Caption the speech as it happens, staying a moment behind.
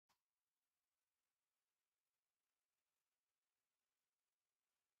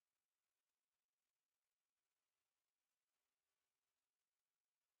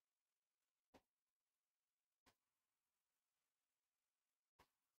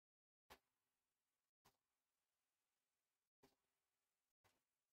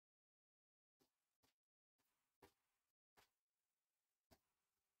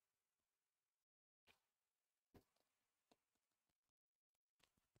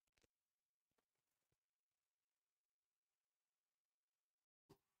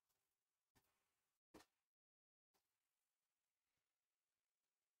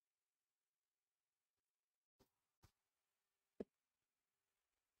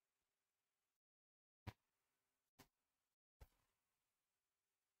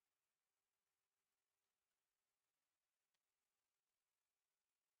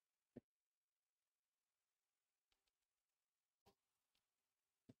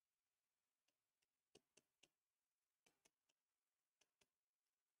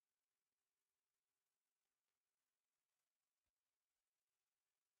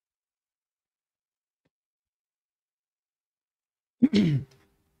So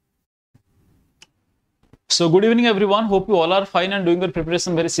good evening everyone, hope you all are fine and doing your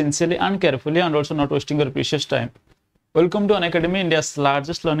preparation very sincerely and carefully and also not wasting your precious time. Welcome to Unacademy, India's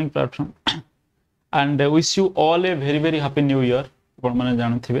largest learning platform and wish you all a very happy new year. आपण माने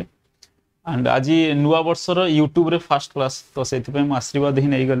जानथिबे and आज नुआ वर्षर YouTube रे first class तो सेति पे म आशीर्वाद ही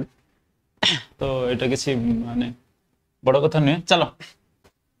नै गले तो एटा किछि माने बड़ कथा नै चलो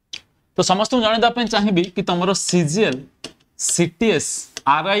तो समस्त जानि दा पे चाहिबी कि तमरो CGL CTS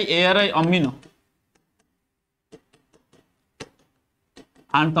RI ARY amino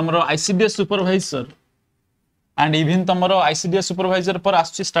and तमरो ICDS supervisor and even तमरो ICDS supervisor पर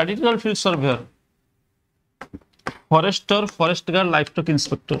आछि statistical field surveyor forester forest guard livestock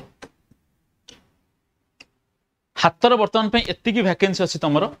inspector हातर वर्तमान पे एत्ती की वैकेंसी अछि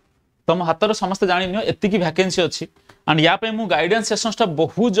तमरो तम हातर समस्त जानि नियो एत्ती की वैकेंसी अछि एंड या पे मु गाइडेंस सेशंस ता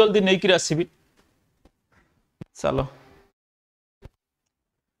बहुत जल्दी नै कि आसीबी चलो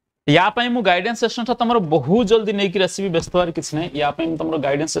या पे मु गाइडेंस सेशन ता तमरो बहुत जल्दी नै कि आसीबी व्यस्तवार किछ नै या पे तमरो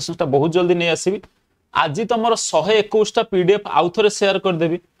गाइडेंस सेशन ता बहुत जल्दी नै आसीबी आज तमरो 121 ता पीडीएफ आउथरे शेयर कर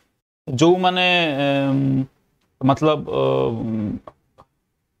देबी जो माने मतलब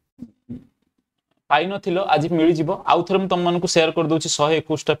पाई नथिलो आज मिली जिवो आउथरे म तम मानको शेयर कर दोछि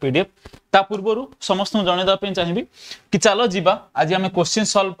 121 ता पीडीएफ ता पूर्वरु समस्त जणे दा पे चाहिबी कि चलो जिबा आज हमें क्वेश्चन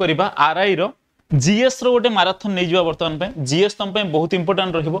सॉल्व करबा आरआई रो जीएस रो गोटे मैराथन नै जिबा वर्तमान पे जीएस तम पे बहुत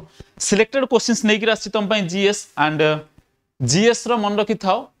इंपोर्टेंट रहिबो सिलेक्टेड क्वेश्चंस नै कि राछि तम पे जीएस एंड जीएस रो मन रखि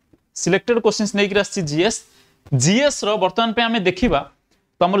थाओ सिलेक्टेड क्वेश्चंस नै कि राछि जीएस रो वर्तमान पे हमें देखिबा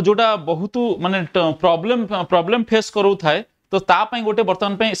तमर जोटा बहुत माने प्रॉब्लम फेस करू थाए तो ता पे गोटे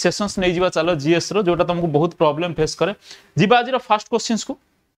वर्तमान पे सेशंस नै जिबा चलो जीएस रो जोटा तुमको बहुत प्रॉब्लम फेस करे जिबा आज रो फर्स्ट क्वेश्चंस को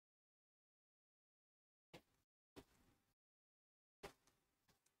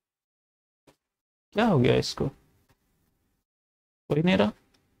क्या हो गया इसको कोई नहीं रहा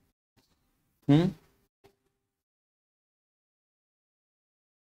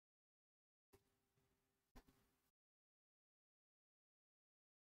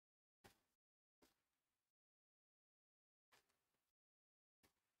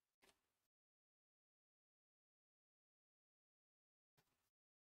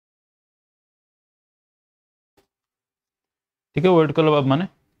ठीक है वेट कर लो बाबू माने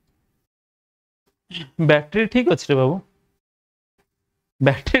बैटरी ठीक अच्छे रे बाबू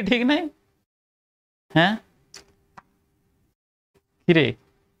बैटरी ठीक नहीं हैं किरे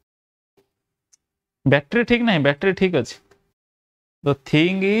बैटरी ठीक नहीं बैटरी ठीक अच्छे द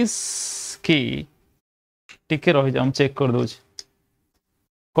थिंग इज कि टिके रही जा हम चेक कर दो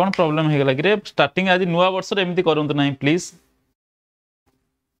कौन प्रॉब्लम है गला कि रे स्टार्टिंग आज नुआ वर्ष रे एमती करंत नहीं प्लीज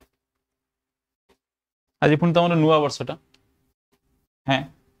आज पुणी तुम नुआ वर्षटा हैं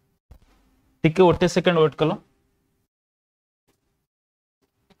टिके गोटे सेकंड वेट कलो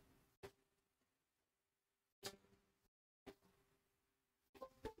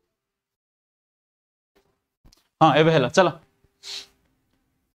हाँ एबे हला चलो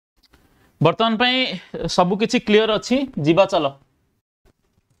वर्तमान पे सब किछि क्लियर अछि जीवा चलो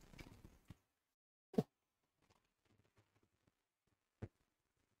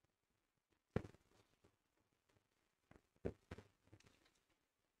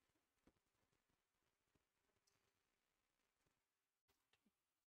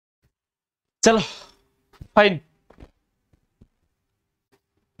चलो फाइन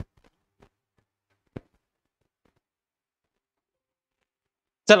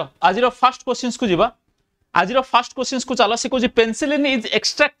चलो आज फर्स्ट क्वेश्चंस को जीवा आज फर्स्ट क्वेश्चंस को चला से penicillin is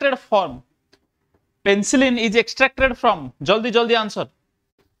extracted from penicillin is extracted from जल्दी जल्दी answer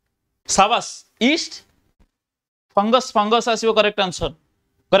साबास east fungus fungus आसीबो correct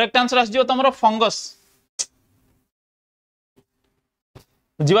answer आसीबो तमरो fungus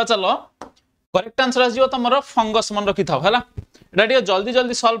जीवा चलो करेक्ट आंसर आसीबो तमरो फंगस मन रखि थाओ हला एटा टिके जल्दी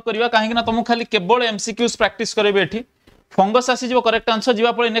जल्दी सॉल्व करबा काहे ना तुम खाली केवल एमसीक्यूज प्रैक्टिस करबे एठी फंगस आसीबो करेक्ट आंसर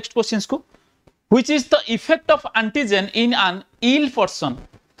जीवा पळे नेक्स्ट क्वेश्चंस को which is the effect of antigen in an ill person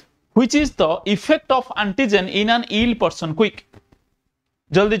which is the effect of antigen in an ill person quick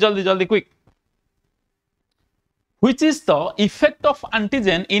जल्दी जल्दी जल्दी quick which is the effect of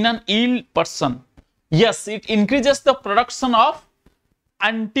antigen in an ill person yes it increases the production of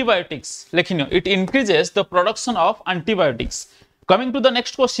antibiotics lekhinyo it increases the production of antibiotics coming to the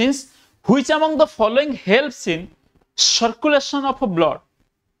next questions which among the following helps in circulation of blood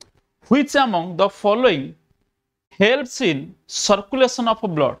which among the following helps in circulation of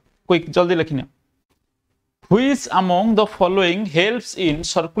blood quick jaldi lekhinyo which among the following helps in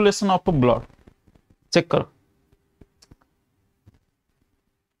circulation of blood check karo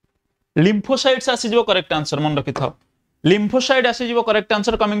lymphocytes आसी जो correct answer मन रखि थाओ lymphocyte आसीजिवो correct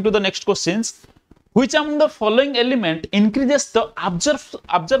answer coming to the next questions which among the following element increases the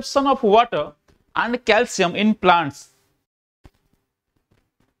absorption of water and calcium in plants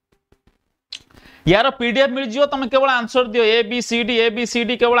यार PDF मिल जियो तुम केवल answer दियो A B C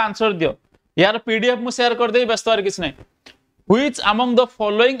D केवल answer दियो यार PDF मु शेयर कर दे व्यस्त और किछ नै which among the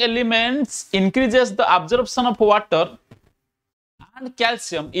following elements increases the absorption of water and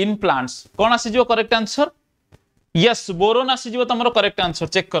calcium in plants कोन आसी जियो करेक्ट आंसर यस बोरोन आसी जियो तमरो करेक्ट आंसर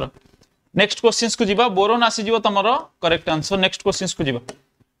चेक करो नेक्स्ट क्वेश्चंस को जीवा बोरोन आसी जिवो तमरो करेक्ट आंसर नेक्स्ट क्वेश्चंस को जीवा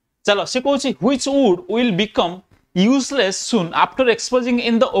चलो से कहूची which would will become useless soon after exposing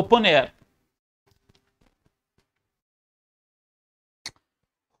in the open air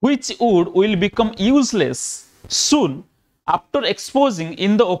which would will become useless soon after exposing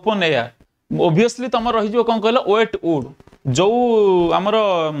in the open air obviously तम रही जो कोन कहलो वेट वुड जो हमरो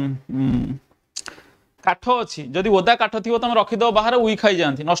काठ अछि जदि ओदा काठ थिवो तम रखि दो बाहर उई खाई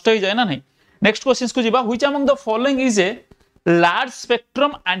जानथि नष्ट हो जाय ना नहीं नेक्स्ट क्वेश्चंस को जीवा which among the following is a large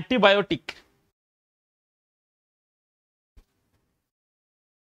spectrum antibiotic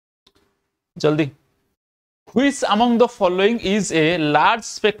जल्दी which among the following is a large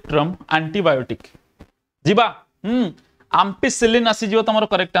spectrum antibiotic जीवा एम्पिसिलिन आसी जीवो तमरो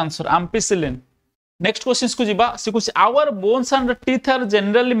correct answer ampicillin next questions को जीवा से कुछ our bones and teeth are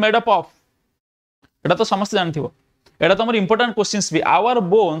generally made up of एटा तो समस्त जानथिबो एटा तमर इंपोर्टेंट क्वेश्चंस भी our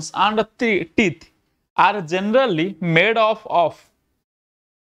bones and teeth are generally made of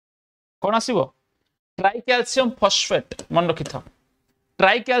cone आसीबो try calcium phosphate मन रखिथो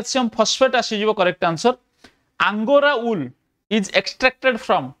try calcium phosphate आसीजिबो correct answer angora wool is extracted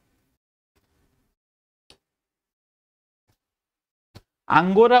from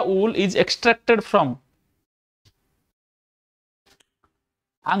angora wool is extracted from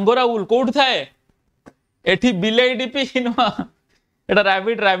angora wool code थाए एठी बिलाई DP एटा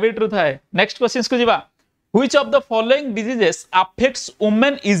rabbit रु थाए next questions को जीवा which of the following diseases affects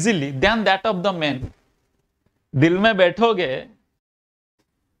women easily then that of the main दिल में बैठोगे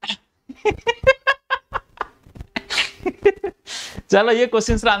चलो ये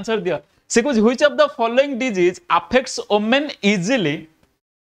क्वेश्चंस रा आंसर दियो से कुछ which of the following disease affects women easily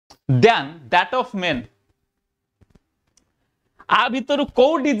then that of main आ भीतर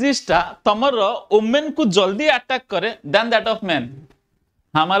को डिजीज टा तमर वुमेन को जल्दी अटैक करे देन दैट ऑफ मेन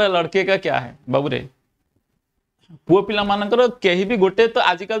हमारे लड़के का क्या है बाबू रे पुओ पिला मानकर केही भी गोटे तो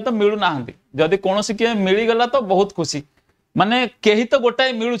आजकल तो मिलू नाहंती जदि कोनोसी के मिली गला तो बहुत खुशी माने केही तो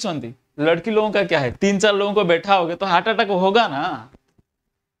गोटाए मिलुचंती लड़की लोगों का क्या है 3-4 लोगों को बैठा होगे तो हार्ट अटैक होगा ना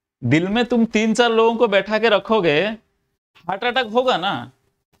दिल में तुम 3-4 लोगों को बैठा के रखोगे हार्ट अटैक होगा ना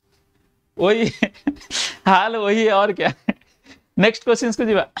वही हाल वही है और क्या नेक्स्ट क्वेश्चंस को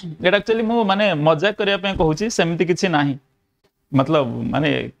जीवा एटा एक्चुअली मु माने मजाक करिया पे कहूची सेमति किछि नाही मतलब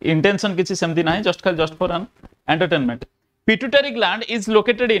माने इंटेंशन किछि सेमति नाही just for an entertainment pituitary gland is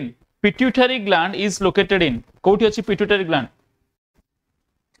located in कोठी अछि pituitary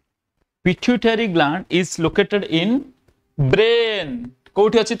gland is located in brain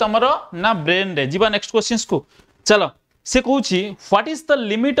कोठी अछि तमरो ना ब्रेन रे जीवा नेक्स्ट क्वेश्चंस को चलो से कहूची what is the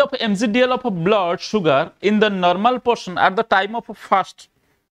limit of mgdl of blood sugar in the normal portion at the time of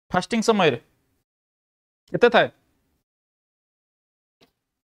fasting समय रे एते थाए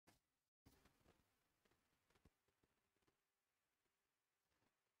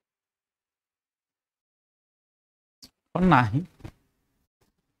और नाही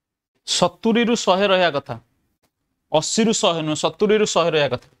 70 रु 100 रहया कथा 80 रु 100 नु 70 रु 100 रहया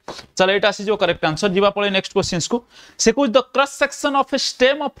कथा चलो एटा आसी जो करेक्ट आंसर जीवा पळे नेक्स्ट क्वेश्चंस को से कुछ the cross section of A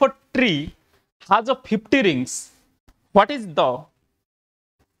stem of a tree has a 50 rings what is the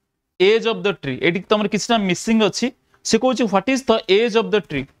age of the tree eighty तमर किछना मिसिंग अछि से कहूची what is the age of the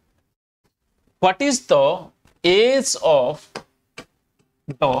tree what is the age of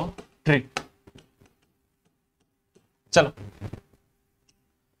the tree चलो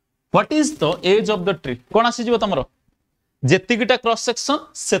what is the age of the tree कोन आसी जीवो तमरो जेतिकिटा cross section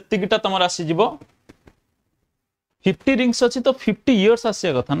सेतिकिटा तमर आसी जीवो 50 rings अछि तो 50 इयर्स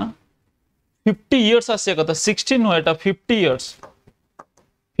आसी कथा ना 50 इयर्स आसी कथा 16 no Etah 50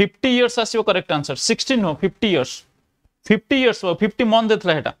 years आसीबो correct answer 16 no 50 years 50 month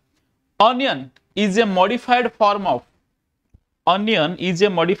देथला Heta onion is a modified form of onion is a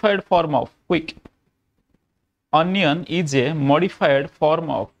modified form of quick onion is a modified form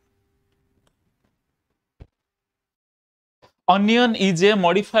of onion is a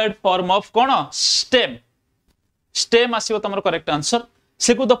modified form of cone stem stem आसीबो तमर correct answer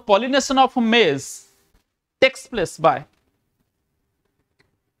से को the pollination of maize takes place by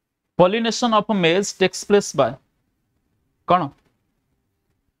pollination of maize takes place by कौन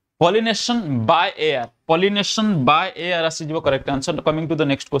pollination by air, pollination by air आसी जीवो correct answer. Coming to the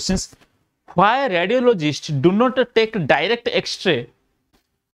next questions, why radiologists do not take direct x-ray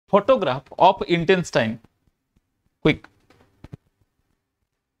photograph of intestine? Quick.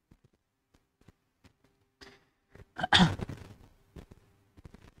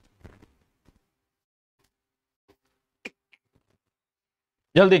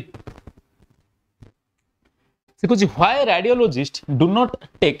 जल्दी देखो, why radiologists do not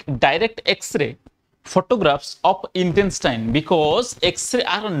take direct x-ray photographs of intestine? Because x-ray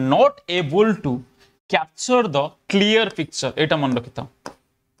are not able to capture the clear picture. एटा मन रखिता,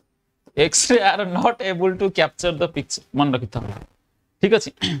 x-ray are not able to capture the picture, मन रखिता। ठीक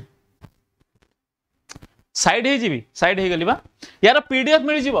अछि, side हे GB, side हे गली बा यार, PDF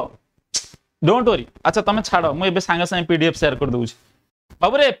मिल जीवो, don't worry. अच्छा तमे छाड़ो, मु एबे संगे संगे पीडीएफ शेयर कर दूची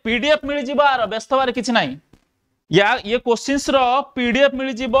बाबू रे, पीडीएफ मिल जीबो, आर व्यस्त बारे किछ नाही। या ये क्वेश्चंस रो पीडीएफ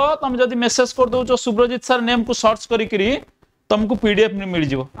मिल जीवो, तुम जदी मेसेज कर दोचो सुब्रजीत सर नेम को सर्च करी करी तुमको पीडीएफ मिल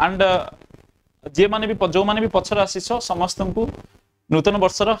जीवो। एंड जे माने भी जो माने भी पछर आसीछो समस्त को नूतन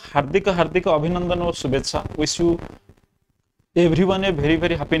वर्षर हार्दिक हार्दिक अभिनंदन और शुभेच्छा। Wish you everyone a very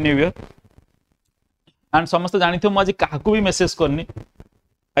very happy new year. And समस्त जानिथो मु आज काहाकू भी मेसेज करनी,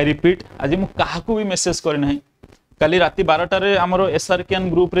 आई रिपीट, आज मु काहाकू भी मेसेज करी नाही। काली राती 12टा रे हमरो एसआरकेएन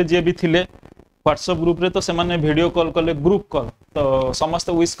ग्रुप रे जे भी थिले व्हाट्सएप ग्रुप रे, तो से माने वीडियो कॉल कले, ग्रुप कॉल, तो समस्त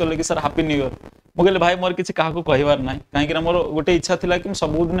विश कले कि सर हैप्पी न्यू ईयर। मु कहले भाई मोर किछि काहाकू कहिवार नाही, काहे कि मोर गोटे इच्छा थिला कि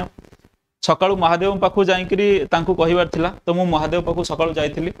सबु दिन सकाळू महादेव पाखु जाईकरी तांको कहिवार थिला। तो मु महादेव पाखु सकाळू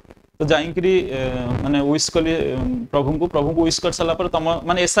जाईथिली, तो जाईकरी माने विश कली प्रभु को विश कर साला पर तम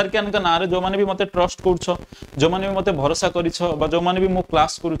माने एसआरकेएन का नाम रे जो माने भी मते ट्रस्ट करछो, जो माने भी मते भरोसा करिछो, बा जो माने भी मो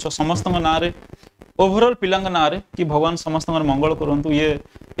क्लास करूछो, समस्त नाम रे ओवरऑल पिलांग नाम रे कि भगवान समस्त मंगल करंतु। ये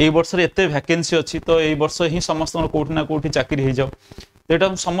एई वर्ष रे एते वैकेंसी अछि, तो एई वर्ष ही समस्त कोठी ना कोठी चाकरी हे जाओ,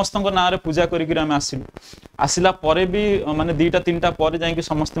 एटा समस्त नाम रे पूजा करी कि हम आसिलु। आसिला परे भी माने 2टा 3टा परे जाई कि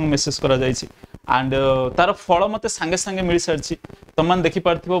समस्त मेसेज करा जाईछि। एंड तार फल मते संगे संगे मिल सारछि। तमन देखि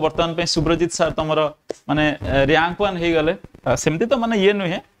पारथिबो वर्तमान पे सुब्रजीत सर तमरो माने रैंक 1 हे गले, सेमति तो माने ये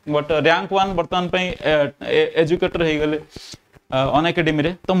नुहे, बट रैंक 1 वर्तमान पे एजुकेटर हे गले अनएकेडमी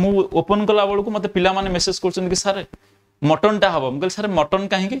रे। तो मु ओपन कला बेलू मते पिला माने मेसेज करछन कि सर मटन टा हबो। हम सर मटन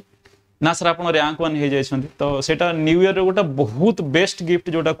काहे ना सर आपण रैंक 1 हे जायछन, तो सेटा न्यू ईयर रे गोटा बहुत बेस्ट गिफ्ट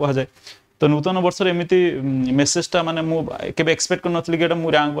जोटा कहा जाय। तो नूतन वर्ष रे एमिति मेसेज टा माने मु केबे एक्सपेक्ट कर नथली कि एटा मु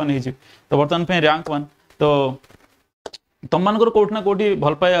रैंक 1 हे जी, तो वर्तमान पे रैंक 1। तो तम मानकर कोठ ना कोठी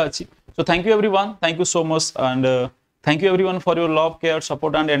भल पाया अछि। So thank you everyone, thank you so much, and thank you everyone for your love, care,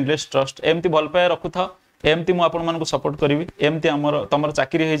 support and endless trust. एमती भल पाया रखु था, एमती मु आपण मानको सपोर्ट करिवि, एमती हमर तमर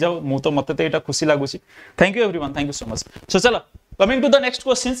चाकरी हे जाऊ, मु तो मते ते एटा खुशी लागुची। Thank you everyone, thank you so much. सो चलो coming to the next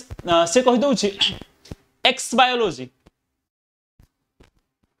questions, से कहि दउची एक्स बायोलॉजी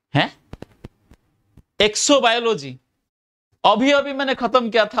है, एक्सो बायोलॉजी अभी अभी मैंने खत्म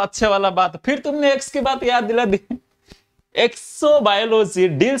किया था, अच्छे वाला बात, फिर तुमने एक्स की बात याद दिला दी। एक्सो biology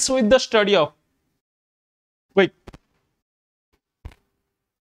deals with the study of, wait,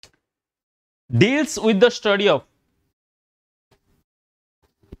 deals with the study of,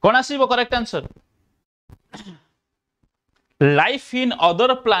 कौन आसीबो correct answer? Life in other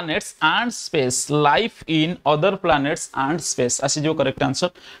planets and space, life in other planets and space आसी जो correct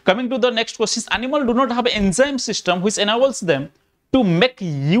answer. Coming to the next question, animal do not have enzyme system which enables them to make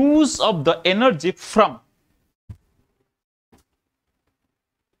use of the energy from,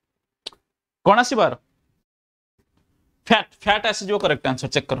 कौन आसीबार? Fat, fat आसी जो correct answer,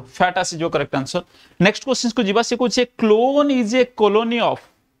 check करो, fat आसी जो correct answer. Next question को जीवा से कुछ, clone is a colony of,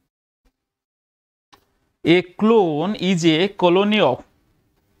 A clone is a colony of,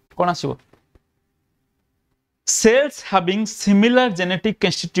 कौन आसीबो? Sales having similar genetic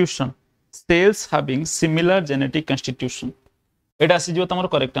constitution, sales having similar genetic constitution, एटा आसी जो तमरो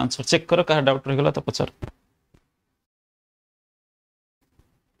करेक्ट आंसर। चेक करो का डाउट रह गला तो पछर।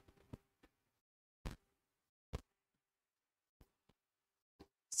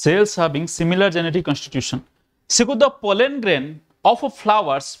 Cells having similar genetic constitution. See, the pollen grain of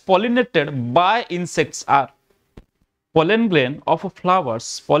flowers pollinated by insects are, pollen grain of flowers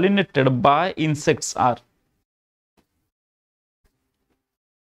pollinated by insects are,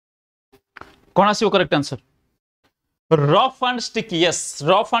 कौन आसी वो correct answer? Rough and sticky, yes,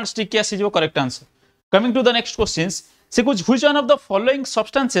 rough and sticky आसी जो correct answer. Coming to the next questions, see, which one of the following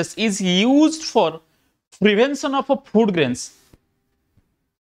substances is used for prevention of food grains?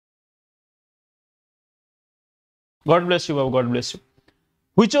 God bless you, God bless you.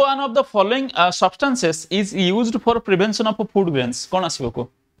 Which one of the following substances is used for prevention of food grains? कौन आसीबो को?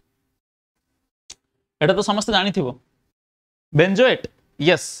 एटा तो समस्त जानी थिबो। Benzoate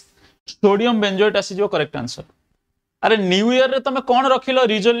yes sodium benzoate आसी जो correct answer अरे new year रे तमे कोन रखिलो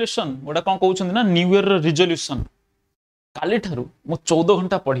रिजोल्यूशन ओडा कोन कहउछन ना न्यू ईयर रे रिजोल्यूशन काली ठारू मु 14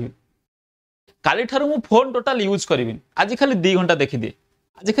 घंटा पढिबी काली ठारू मु फोन टोटल यूज करबी आज खाली 2 घंटा देखि दे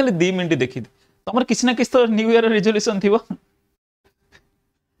आज खाली 2 मिनिट देखि दे तमर किछ ना किछ तो न्यू ईयर रे रिजोल्यूशन थिबो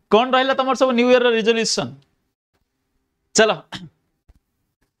कोन रहला तमर सब न्यू ईयर रे रिजोल्यूशन चलो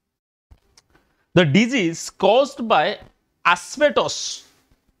the disease caused by asbestos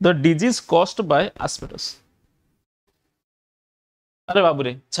the disease caused by asbestos अरे बाबू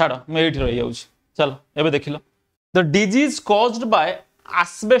रे छाड़ मैं एठी रही जाउछ चलो एबे देखिलो the disease caused by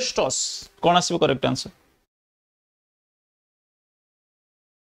asbestos cone आसीबो correct answer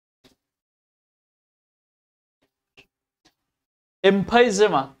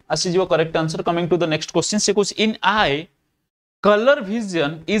emphysema आसीबो correct answer coming to the next question से कुछ in eye color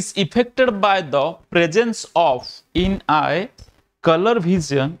vision is affected by the presence of in eye color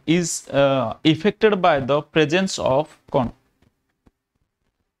vision is affected by the presence of कौन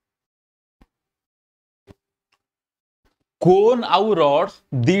कोन आउ rod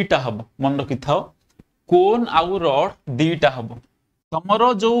दीटा hub मन रखि थाओ कोन आउ rod दीटा hub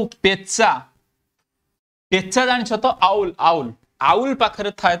तमरो जो पेचा पेचा जानि छ तो आउल आउल आउल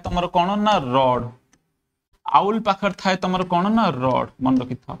पाखरे थाए तमरो कोन ना रॉड आउल पाखर थाए तमर कोन ना रॉड मन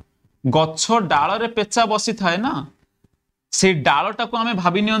रखि था गच्छ डाल रे पेचा बसी थाए ना से डालटा को हमें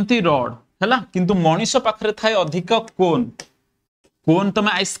भाबी नियंती रॉड हैला किंतु मनीष पाखरे थाए अधिक कोन कोन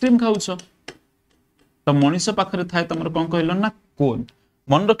तमे आइसक्रीम खाउछ तो मनीष पाखरे थाए तमर कोन कहलो ना कोन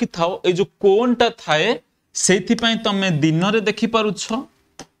मन रखि थाओ ए जो कोनटा थाए सेथि पई तमे दिन रे देखि पारुछ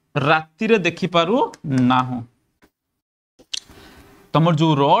राति रे देखि पारु ना हो तमर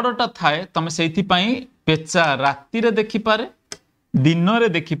जो रॉडटा थाए तमे सेथि पई पेचा राति रे देखि पारे दिन रे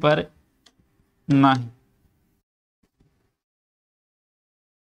देखि पारे नाही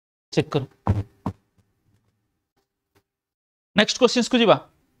चेक करो नेक्स्ट क्वेश्चंस को जीवा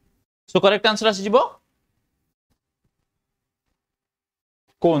सो करेक्ट आंसर आसी जीवो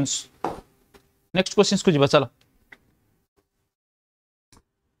कोन्स नेक्स्ट क्वेश्चंस को जीवा चलो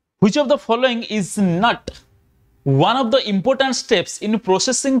which of the following is not one of the important steps in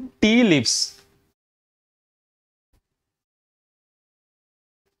processing tea leaves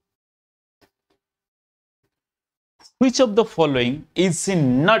which of the following is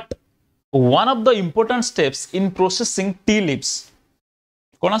not one of the important steps in processing tea leaves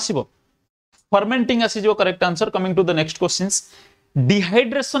कौन आसीबो fermenting आसी जो correct answer coming to the next questions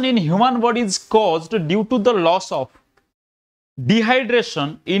dehydration in human body is caused due to the loss of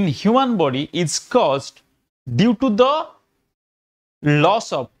dehydration in human body is caused due to the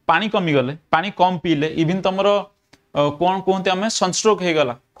loss of पानी कमी गले पानी कम पीले even तमरो कोन कोनते हमें sunstroke हे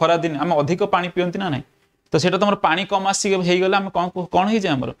गला खरा दिन हम अधिक पानी पियंती ना नहीं तो सेटा तमरो पानी कम आसी हे गला हम कोन हे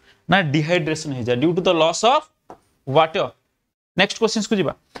जाय हमरो ना डिहाइड्रेशन हे जाय due to the loss of water next questions को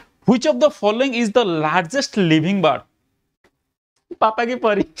जीवा which of the following is the largest living bird पापा की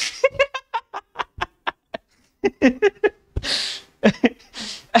परी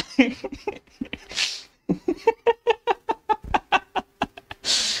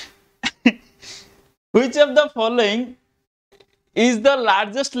Which of the following is the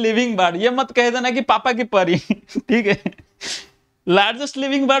largest living bird? ये मत कह देना कि पापा की परी ठीक है लार्जेस्ट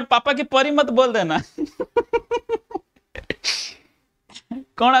लिविंग बर्ड पापा की परी मत बोल देना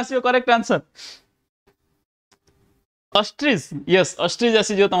कौन आसी correct answer ostrich yes ostrich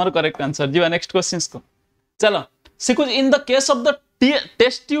आसी जो तुम्हारा करेक्ट आंसर जी नेक्स्ट क्वेश्चंस को चलो सिकुज in the case of the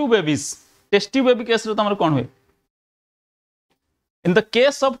test tube baby case रे तुम्हारा कौन हुए in the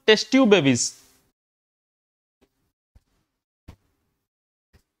case of test tube babies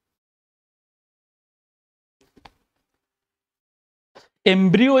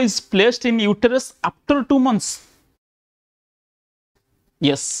embryo is placed in uterus after 2 months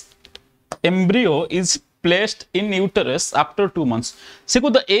yes embryo is placed in uterus after 2 months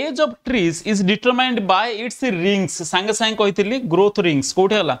Seiko the age of trees is determined by its rings संगे संगे कहितली growth rings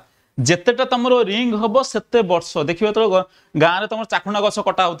कोठे हला जेतेटा तमरो ring हबो सेते वर्ष देखिबो तो गां रे तमरो चाखुना गछ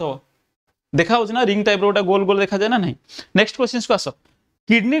कटा होतो देखा होछ ना रिंग टाइप रोटा गोल गोल देखा जाय ना नहीं नेक्स्ट क्वेश्चंस को आसो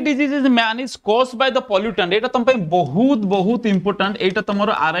kidney disease is man is caused by the pollutant एटा तम पे बहुत इंपोर्टेंट एटा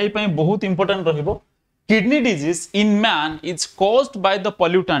तमरो आरआई पे बहुत इंपोर्टेंट रहिबो kidney disease in man is caused by the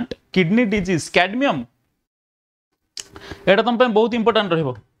pollutant kidney disease cadmium एटा तम पे बहुत इंपोर्टेंट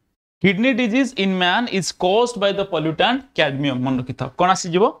रहिबो kidney disease in man is caused by the pollutant cadmium मन रखिथा कोन आसी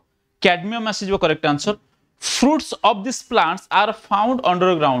जिवो कैडमियम आसी जिवो correct answer fruits of this plants are found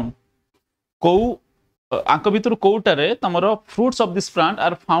underground को आंक भितर Kotare तमरो fruits of this plant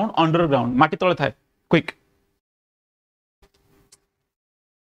are found underground माटी तळे थाए क्विक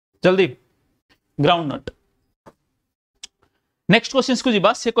जल्दी ग्राउंड नट। नेक्स्ट क्वेश्चन को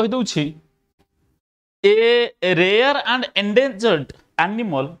जीवा से कहि दउछि ए rare and endangered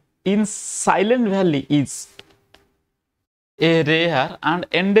animal in silent valley is a rare and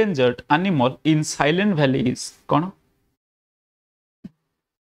endangered animal in silent valley is कौन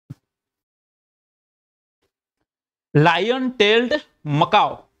लायन टेल्ड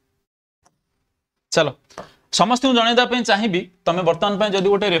मकाओ। चलो समस्त जन चाहिए तुम बर्तमान जब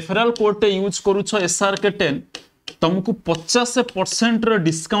गोटे रेफरल कोड यूज करुछ SRK10 तुमको 50%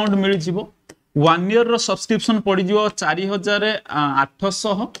 डिस्काउंट मिल जिवो 1 ईयर सब्सक्रिप्शन पड़ जिवो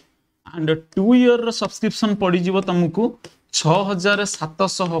 4800 एंड 2 ईयर सब्सक्रिप्शन पड़ जिवो तुमको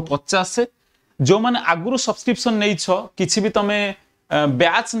 6750। जो माने आगुरु सब्सक्रिप्शन नहीं छो किछि भी तमे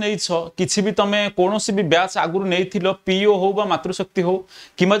बैच नहीं छो किछि भी तमे कोनोसी भी बैच आगुरु नहीं थिलो पीओ हो बा मातृशक्ति हो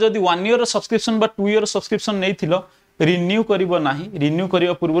किमा जदी 1 ईयर सब्सक्रिप्शन बा 2 ईयर सब्सक्रिप्शन नहीं थिलो रिन्यू करिवो नाही। रिन्यू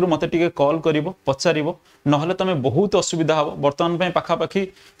करिवा पूर्व मते टिके कॉल करिवो पचारिवो नहले तमे बहुत असुविधा हो। वर्तमान पे पाखा पाखी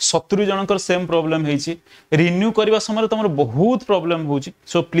 70 जनकर सेम प्रॉब्लम हेछि रिन्यू करिवा समय तमर बहुत प्रॉब्लम होछि।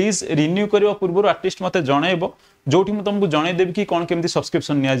 सो प्लीज रिन्यू करिवा पूर्व एटलीस्ट मते जणाइबो जोठी म तुमको जणाइ देबी कि कोन केमती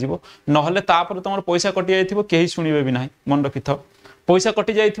सब्सक्रिप्शन निया जिवो नहले तापर तमर पैसा कटि जाइथिबो केही सुनिबे भी नाही। मन रखिथाओ पैसा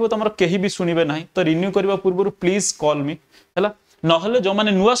कटि जाइथिबो तमर केही भी सुनिबे नाही। तो रिन्यू करिवा पूर्व प्लीज कॉल मी हैला नहले जो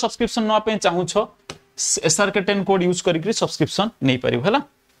माने नुवा सब्सक्रिप्शन नवा पे चाहू छ SRK10 कोड यूज करिक सब्सक्रिप्शन नहीं पारिबो हैला।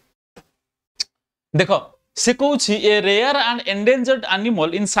 देखो से कहूछि ए rare and endangered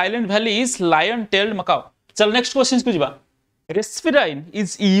animal in silent valley is lion tailed Macau. चल नेक्स्ट क्वेश्चन को जिबा रेस्पिराइन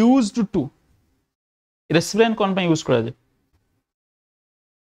इज यूज्ड टू रेस्पिराइन कोन पे यूज करा जाय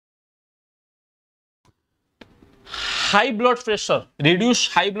high blood pressure reduce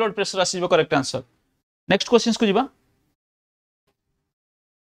high blood pressure आसीबो correct answer. Next question को जिबा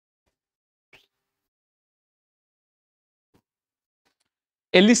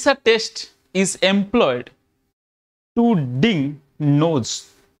ELISA test is employed to ding nose.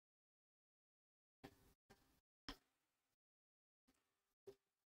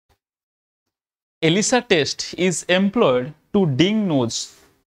 ELISA test is employed to ding nose.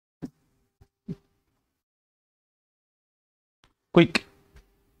 Quick.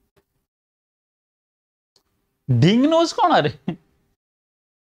 Ding nose कौन आ रहे?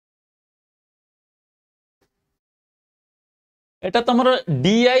 एटा तमर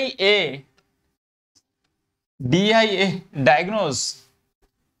DIA diagnose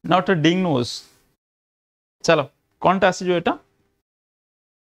not a ding knows. चलो कौन टा आसी जो एटा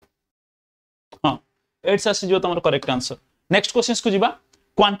हां एट्स आसी जो तमर करेक्ट आंसर। नेक्स्ट क्वेश्चन को जिबा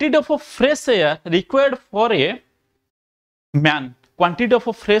quantity of fresh air required for a man quantity of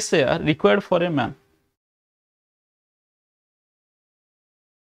fresh air required for a man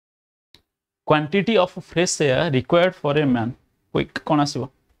quantity of fresh air required for a man quick कौन आसीबो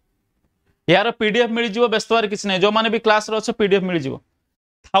यार पीडीएफ मिल जिवो व्यस्तवार किछ नै जो माने भी क्लास रो छ पीडीएफ मिल जिवो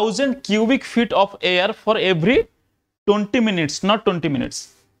 1000 cubic feet of air for every 20 minutes not 20 minutes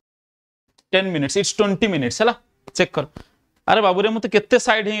 10 minutes it's 20 minutes हला चेक कर। अरे बाबू रे मते केते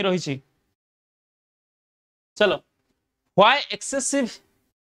साइड ही रही छी। चलो why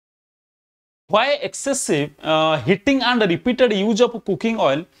excessive heating and repeated use of cooking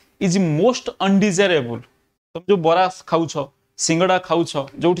oil is most undesirable. तुम जो बरा खाऊ छ सिंगड़ा खाऊ छ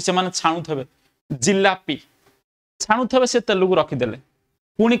जोठी से माने छाणु थबे जिलापी छाणु थबे से तेल को रखी देले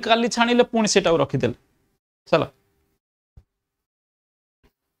पुणी काली छाणीले पुणी सेटा रखी देले। चलो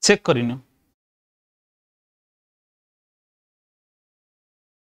चेक करिनो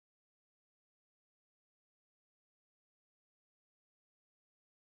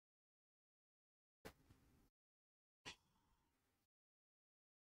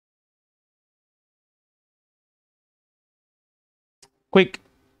क्विक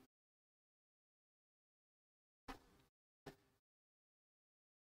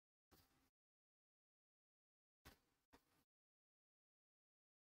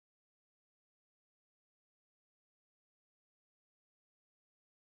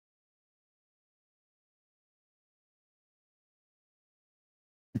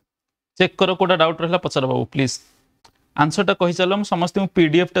चेक करो कोटा डाउट रहला पचार बाबू प्लीज आंसर टा कहि चलो समस्त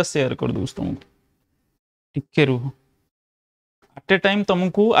पीडीएफ टा शेयर कर दूस तुमको टिके रुह एट ए टाइम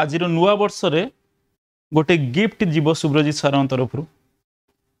तुमको आज नुआ वर्ष रे गोटे गिफ्ट जीव सुब्रजीत सर तरफ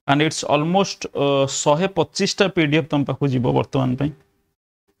एंड इट्स ऑलमोस्ट 125 टा पीडीएफ तुम पाखु जीव वर्तमान पे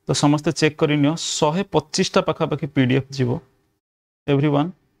तो समस्ते चेक कर 125 टा पाखापाखि पीडीएफ जीव एवरीवन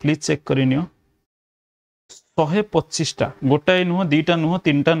प्लीज चेक कर 125 टा गोटाए नुह दीटा नुह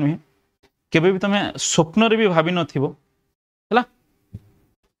तीनटा नुहे केबे भी तमे स्वप्न रे भी भाबी नथिबो हला।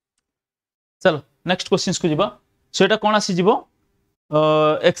 चलो नेक्स्ट क्वेश्चन को जीवा सेटा कोन आसी जीवो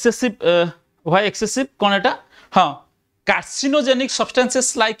एक्सेसिव व्हाई एक्सेसिव कौन एटा हाँ carcinogenic substances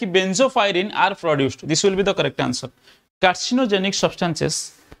like benzophyrine are produced. This will be the correct answer. Carcinogenic substances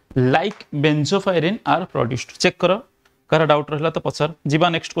like benzophyrine are produced. Check करो करा डाउट रहला तो पचार जीवा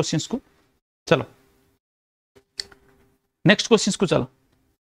नेक्स्ट क्वेश्चंस को चलो नेक्स्ट क्वेश्चंस को चलो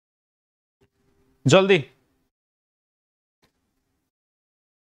जल्दी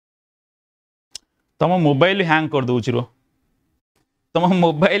तुम मोबाइल हैंग कर दउछि रो तुम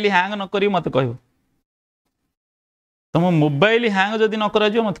मोबाइल हैंग न करी मत कहयो तुम मोबाइल हैंग जदि न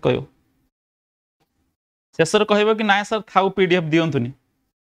करा मत कहो शेष कह कि ना सर थाउ पीडीएफ दिंतुनि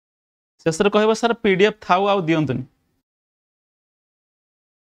शेष कह सर पीडीएफ थाउ आउ दिंतुनि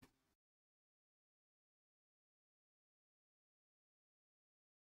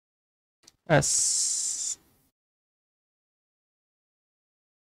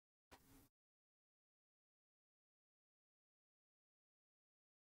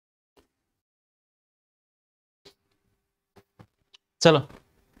चलो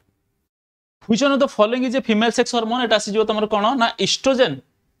which one of the following is a female sex hormone एटा आसी जो तमर कोन ना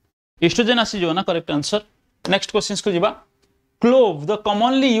एस्ट्रोजन आसी जो ना करेक्ट आंसर नेक्स्ट क्वेश्चंस को जिबा clove the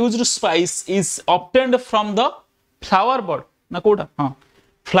commonly used spice is obtained from the flower bird ना कोटा हां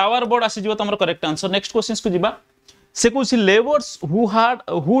फ्लावर बर्ड आसी जो तमर करेक्ट आंसर नेक्स्ट क्वेश्चंस को जिबा से कुछ labours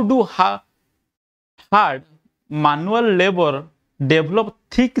who do hard manual labour develop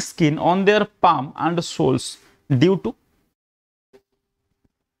thick skin on their palm and soles due to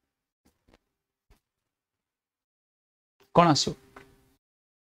कौन आसो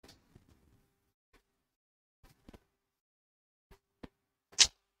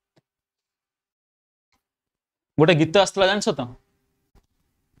गोटे गीत आसला जान तो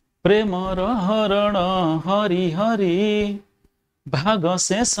प्रेमर हरण हरि हरि भाग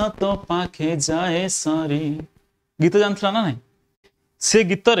से सत पाखे जाए सरी गीत जानला ना नहीं से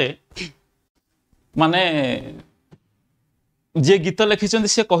गीत रे माने जे गीत लिखिछन्ती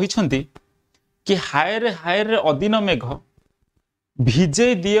से कहिछन्ती कि हाय रे अदिन मेघ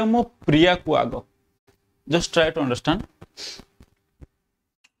भिजे दिए मो प्रिया को आग just try to understand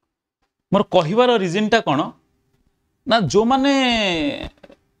more कहिबार reason टा कोन ना जो माने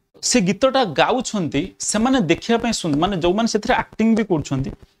से गीतटा गाउछन्ती से माने देखिया पय सुंदर माने जो माने सेथरे एक्टिंग भी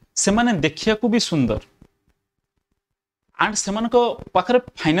करछन्ती से माने देखिया को भी सुंदर एंड से माने को पाखरे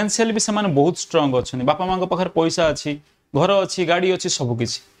फाइनेंशियल भी से माने बहुत स्ट्रांग अछन्ती बापा मां को पाखरे पैसा अछि घर अछि गाड़ी अछि सब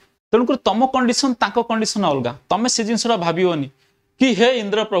किछि तेणुक तुम कंडीशन ताको कंडीशन अलग तुम से जिनसा भावनी कि हे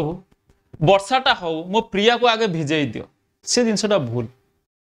इंद्र प्रभु वर्षाटा हो मो प्रिया को आगे भिजई दियो से जिनसा भूल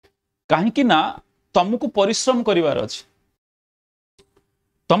कहीं ना तुमको परिश्रम करिवार अछि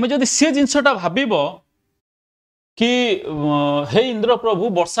तुम जदि से जिनसा भाव कि हे इंद्र प्रभु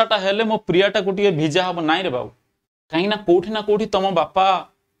वर्षाटा हेले मो प्रियाटा को टिके भिजा हम नाई रे बाबू कहीं ना कोठी तुम बापा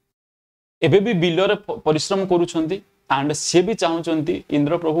एबे भी बिलरे परिश्रम करूछंती एंड सी भी चाहूँगी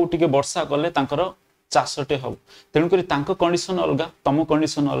इंद्र प्रभु टिके वर्षा कले चाषटे हम तेणुक कंडीशन अलग तुम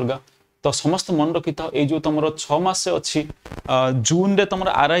कंडीशन अलग तो समस्त मन रखी था ये जो तुम 6 मास अच्छी जून रे तुम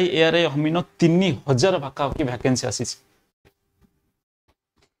आरआई एआरआई हमीन 3000 पाखापाखि वैकेंसी आसी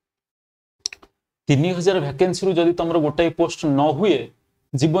 3000 वैकेंसी रु जदि तुम गोटे पोस्ट न हुए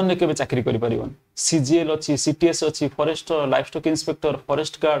जीवन में केबे चाकरी करि परिबन सीजीएल अच्छी सीटीएस अच्छी forester livestock inspector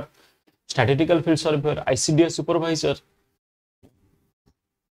forest guard statistical field surveyor ICDS supervisor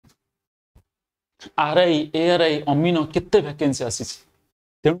RI ARY अमीन केते वैकेंसी आसी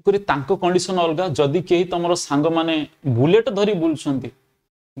तेणुक कंडीशन अलग जदि कहीं तुम सांग माने बुलेट धरी बुलुछंती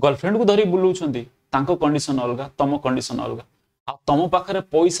गर्लफ्रेंड को धरी बुलुछंती कंडीशन अलग तुम कंडीशन अलग आ तुम पाखरे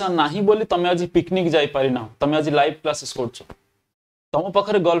पैसा नाही बोली तुम आज पिकनिक जाई पारिना तुम आज लाइव क्लासेस करछो तुम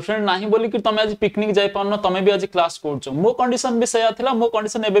पाखरे गर्लफ्रेंड नाही बोली कि तुम आज पिकनिक जाई पारनो तुम भी आज क्लास करछो मो कंडीशन भी सया थिला मो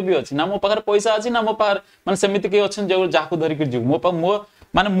कंडीशन एबे भी अछि ना मो पाखरे पैसा अछि ना मो पाखरे माने समिति के अछन जे जाको धरी कि जीव मो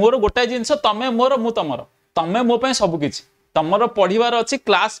माने मोर गोटाय जिंस तमे मोर मु तमरो तमे मो पय सब किछि तमरो पढिवार अछि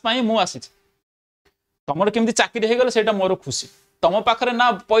क्लास पय मु आसी तमरो केमति चाकरी हे गेल सेटा मोर खुशी तुम पाखरे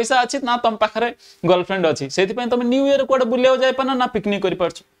ना पैसा अछि ना तुम पाखरे गर्लफ्रेंड अछि सेति पय तुम न्यू ईयर कोड बुलियो जाय पाना ना पिकनिक करि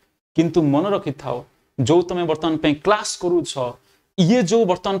परछ किंतु मन रखि थाओ जो तुम वर्तमान पय क्लास करू छ ये जो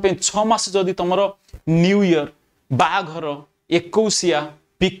वर्तमान पे 6 मास जदि तुमरो न्यू ईयर बाघर 21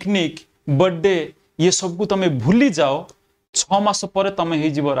 पिकनिक बर्थडे ये सब को तुम भूली जाओ 6 मास पर तुम ही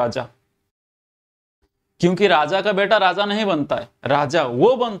जीव राजा क्योंकि राजा का बेटा राजा नहीं बनता है राजा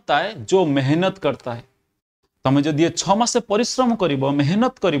वो बनता है जो मेहनत करता है तुम जदि 6 मास परिश्रम करिवो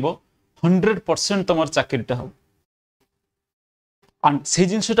मेहनत करिवो 100% तुम चाकरीटा हो से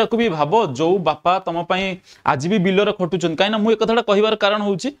जिनसटा को भी भाव जो बापा तुम आज भी बिलर खटुचन कहीं मुझे कथा कहबार कारण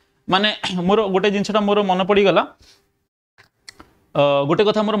हूँ माने मोर गोटे जिनसटा मोर मन पड़ गला गोटे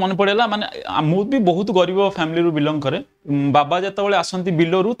कथा मोर मन पड़ेगा माने मु भी बहुत गरीब फैमिली रू बिलोंग करे बाबा जेतेबेले आसंती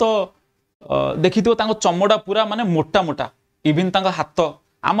बिलरू तो देखि चमड़ा पूरा माने मोटा मोटा इवन हाथ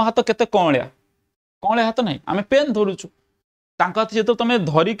आम हाथ केते कौलिया कौलिया हाथ नहीं आम पेन धरुचु हाथ जो तुम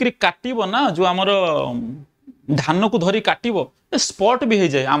धरिक काटब ना जो आमर धान को धरी काटब स्पॉट भी हो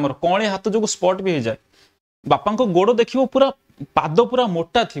जाए आमर कौले हाथ जो स्पॉट भी हो जाए बापा गोड़ देखिए पूरा पाद पूरा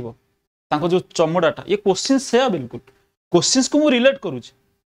मोटा थी जो चमड़ाटा ये क्वेश्चन से बिल्कुल क्वेश्चन को मुझे रिलेट करुच्ची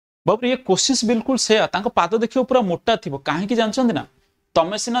बाबू ये क्वेश्चन बिल्कुल से पाद देखिए पूरा मोटा थी कहीं जानते ना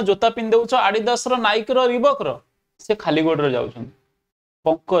तमें सीना जोता पिंधे आडिदास नाइक रिबक से खाली गोड़ जाऊँ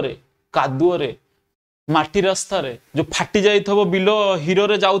पंकरे कादुअरे माटी रास्ता रे जो फाटी जाइथबो बिलो हीरो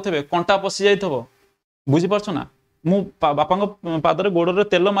रे जाउथबे कंटा पसी जाइथबो बुझी परछो ना मु बापांग पादरे गोड़ रे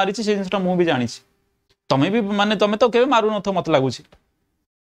तेल मारिछि से जिनटा मु भी जानिछि तमे भी माने तमे तो केबे मारु नथो मत लागुछि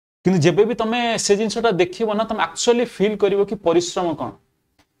किंतु जेबे भी तमे से जिनटा देखिबो ना तमे एक्चुअली फील करिवो कि परिश्रम कोन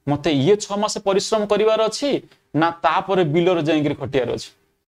मते ये 6 मास परिश्रम करिवार अछि ना तापरे बिलो रे जाईकरी खटियार अछि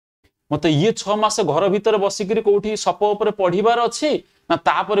मते ये 6 मास घर भीतर बसिकरी कोठी सप ऊपर पढिबार अछि ना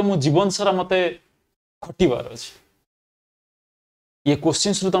तापरे मु जीवन सारा मते खटिबार अछि ये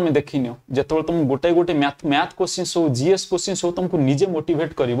क्वेश्चंस तुम देखि नियो जेतबे तुम गोटे गोटे मैथ क्वेश्चंस हो जीएस क्वेश्चंस हो तुमको निजे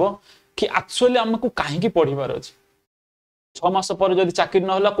मोटिवेट करिवो कि एक्चुअली हमको काहे की पढिबार अछि 6 मास पर जदी चाकरी न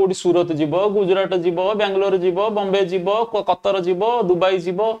होला कोडी सूरत जीवो गुजरात जीवो बेंगलोर जीवो बॉम्बे जीवो कतर जीवो दुबई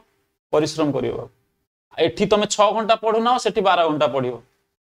जीवो परिश्रम करिवो एठी तुम 6 घंटा पढु ना सेठी 12 घंटा पढिवो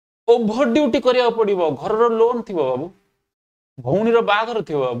ओभर ड्यूटी करिया पडिवो घर रो लोन थिवो बाबू भौणी रो बागर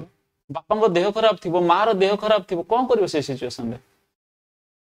थिवो बाबू बापा देह खराब थी मार देह खराब थी कौन कर सिचुएशन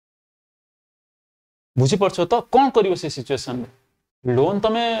बुझी पार्छ तो कौन कर सिचुएशन लोन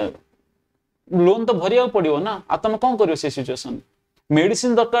लोन तो भरिया पड़ो ना आ तुम कौन कर सिचुएशन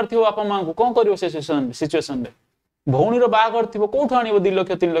मेडिसिन दरकार थी बापा माँ को कौन कर सिचुएशन भौणी बागर थी कौटू आण 2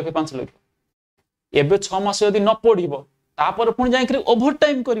 लाख 3 लाख 5 लाख एबे 6 मास यदि न पढ़िबो तापर पुणी जाई ओभर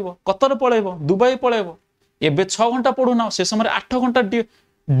टाइम करिवो कतर पळेबो दुबई पळेबो एबे 6 घंटा पढ़ू ना से समय 8 घंटा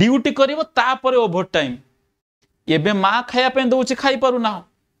ड्यूटी करिवो तापर ओभर टाइम एबे माँ खाया पे दउची खाई पारु ना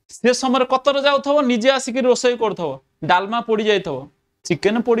से समय कतर जाउथबो निजे आसिक रोसई करथबो डालमा पड़ी जाइथबो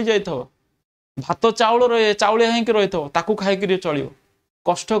चिकन पड़ी जाइथबो भात चाउल रहे चाउलिया हेंक रहिथबो ताकू खाई करी चलिबो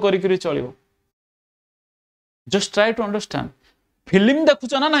कष्ट करी करी चलिबो just try to understand film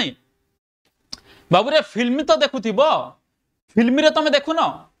देखुछ ना नहीं बाबू रे फिल्म तो देखुथिबो फिल्म रे तमे देखु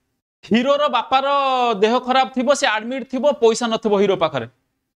न हीरो रो बापार देह खराब थिबो से एडमिट थिबो पैसा नथिबो हीरो पाखरे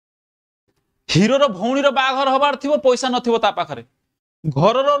हीरो रो भौणी रो बाघर हबार थिबो पैसा नथिबो ता पाखरे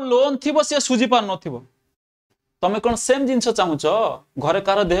घर रो लोन थिबो से सुझी पार नथिबो तमे कोन सेम जिंस चाहुच घरे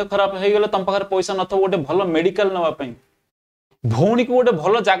कार देह खराब हे गेले तम पाखरे पैसा नथो गोटे भलो मेडिकल नवा पई भौणी को गोटे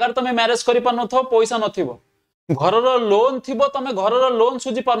भलो जागा रे तमे मैरिज करि पार नथो पैसा नथिबो घर रो लोन थिबो तमे घर रो लोन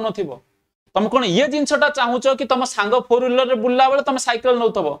सुझी पार नथिबो तमे कोन ये जिंसटा चाहुच कि तम सांग 4 व्हीलर रे बुल्ला बेले तमे साइकिल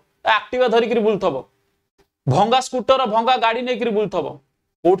नउथबो एक्टिवा धरि करी बुलथबो भंगा स्कूटर भंगा गाड़ी नै करी बुलथबो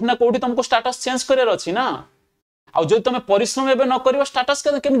कोठी ना कोठी तुमको स्टेटस चेंज करियर अछि ना आ जो तुम परिश्रम एबे न करियो स्टेटस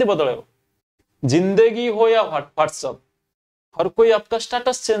केमती बदलेबो जिंदगी हो या व्हाट्सएप हर कोई आपका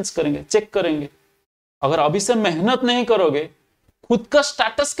स्टेटस चेंज करेंगे चेक करेंगे अगर अभी से मेहनत नहीं करोगे खुद का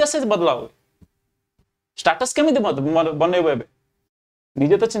स्टेटस कैसे बदलाओगे स्टेटस केमती बनेबो एबे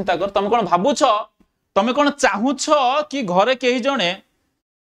निजे तो चिंता कर तुम कोन भाबुछ तुम कोन चाहुछ कि घरे केही जणे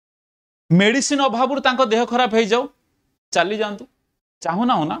मेडिसिन अभाव तांको देह खराब हो जाऊ चली जातु चाहू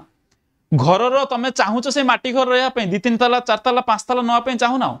ना हो ना घर तमें चाहूच से माटी घर रहा 2-3 ताला 4 ताला 5 ताला नापी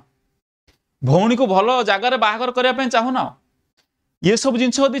चाहू ना भौणी को भल जगार बाहागर करने चाहू ना ये सब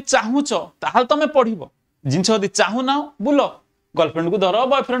जिन चाहूच ताल तुम पढ़ जिन चाहू ना बुल गर्लफ्रेंड को धर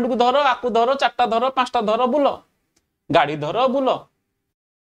बॉयफ्रेंड को धर आकु धर 4टा धर 5टा धर बुल गाड़ी धर बुल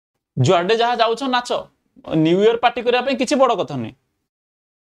जुआडे जहाँ जाऊछ नाच न्यू ईयर पार्टी करने किसी बड़ कथा नहीं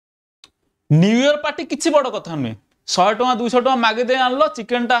न्यू ईयर पार्टी किसी बड़ कथा नुहे 100 टଙ୍କା 200 टଙ୍କା मागे दे आनलो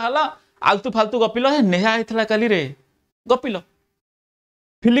चिकन टा हला आलतू फालतू गपिलो हे नेहा आइथला काली रे गपिलो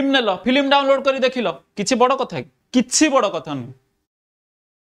फिल्म नेलो फिल्म डाउनलोड करी देखिलो किसी बड़ कथा किसी बड़ कथा नुहे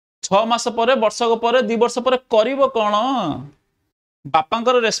 6 मास पर वर्षक पर 2 वर्ष पर करिवो कोन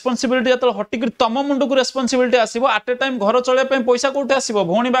बापांकर रेस्पोंसिबिलिटी जत हटिक तम मुंड को रेस्पोंसिबिलिटी आसीबो एट ए टाइम घर चले पे पैसा कोठे आसीबो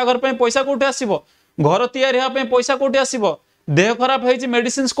भौणी बागर पे पैसा कोठे आसीबो घर तैयारी हेबा पे पैसा कोठे आसीबो देह खराब हेछि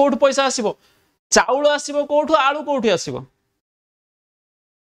मेडिसिन कोठ पैसा आसीबो चाउल आसीबो कोठो आलू कोठी आसीबो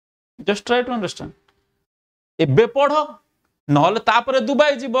जस्ट ट्राई टू अंडरस्टैंड एबे पढ़ नहले तापरे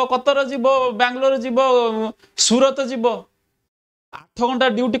दुबई जीवो कतर जीवो बेंगलोर जीवो सूरत जीवो 8 घंटा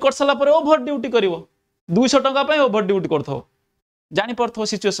ड्यूटी कर सला पर ओभर ड्यूटी करिवो 200 टका पे ओभर ड्यूटी करथो जानी पड़थो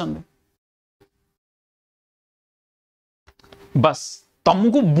सिचुएशन में बस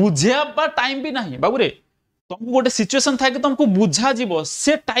तुमको बुझेबा टाइम भी नहीं बाबू रे, तुमको गोटे सिचुएशन था कि तुमको बुझा जीवो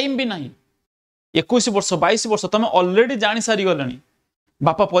से टाइम भी नहीं। 21 वर्ष 22 वर्ष तुम ऑलरेडी जानी सारी गलनी।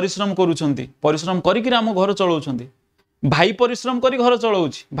 बापा परिश्रम करूछंती, परिश्रम करी कि आम घर चलाउछंती, भाई परिश्रम करी घर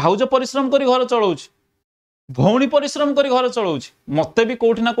चलाउछि, भाउज परिश्रम करी घर चलाउछि, भौणी परिश्रम करी घर चलाउछि, मते भी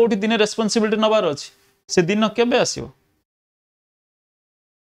कोठी ना कोठी दिने रेस्पोंसिबिलिटी नबार अछि। से दिन केबे आसीबो?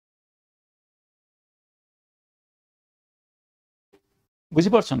 बुझी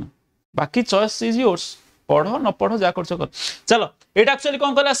पारछ ना? बाकी चॉइस इज योर्स, पढ़ न पढ़ जा करछ कर। चलो एटा एक्चुअली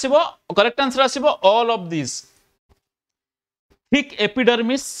कोन करे आसीबो, correct answer आसीबो all of this. Thick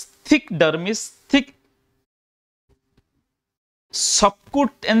epidermis, thick dermis, thick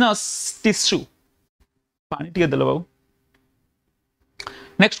subcutaneous tissue. पानी टिके देलो बाबू।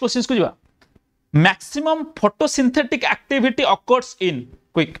 नेक्स्ट क्वेश्चन को जिबा। Maximum photosynthetic activity occurs in,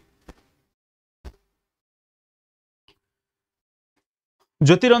 quick.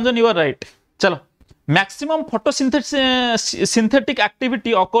 Jyotiranjan you are right. चलो maximum photosynthetic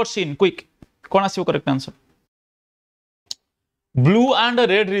activity occurs in, quick. कौन आसीबो correct answer? Blue and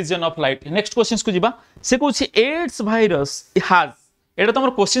red region of light. Next question को जिबा। से कहूछि एड्स वायरस हैज, एटा तमर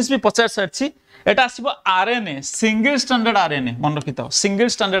क्वेश्चंस भी पचार सारछि, एटा आसीबो RNA, single standard RNA, मन रखिताओ single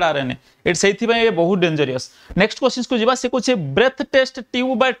standard RNA, eight सेथि पय बहुत डेंजरियस। नेक्स्ट क्वेश्चन को जिबा। से कहूछि breath test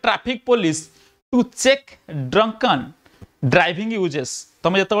tube bye traffic police to check drunken driving uses.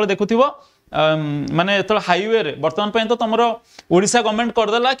 तुम जो देखुव माने जो हाईवे रे बर्तमान तो तुम ओडिशा गवर्नमेंट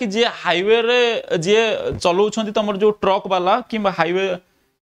करदेला कि जी हाईवे रे जी चलाउछंती तुम जो ट्रक वाला कि हाईवे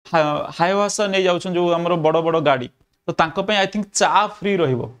हाईवासा नहीं जाउछन जो हमर बड़ बड़ गाड़ी, तो तांको पे आई थिंक चा फ्री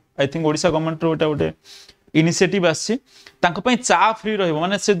रहिबो। आई थिंक ओडिशा गवर्नमेंट रो गोटे इनिशिएटिव आसी, तांको पे चा फ्री रहिबो,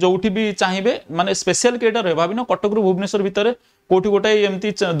 माने से जोठी भी चाहिबे, माने स्पेशल केटा रहे भाबिनो कटक रु भुवनेश्वर भितरे कोठी गोटे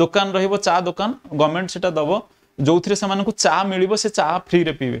एमती दुकान रहिबो, चा दुकान गवर्नमेंट सेटा दबो, जो थे से चा मिल से चा फ्री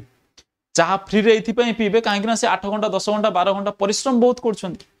रे पीबे। चा फ्री रे एथि पीबे कहीं से 8 घंटा 10 घंटा 12 घंटा परिश्रम बहुत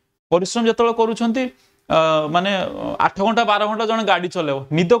कर, परिश्रम जो कर माने 8 घंटा 12 घंटा जन गाड़ी चलेब,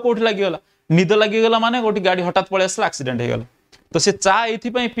 निद कौटी लगिगला, निद लगिगला माने गोटे गाड़ी हठात पड़े आसला एक्सीडेंट होगला, तो से चा एथि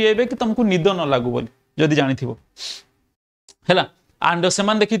पीबे कि तुमको निद न लागू बोली जदि जानिथिबो हैला। एंड से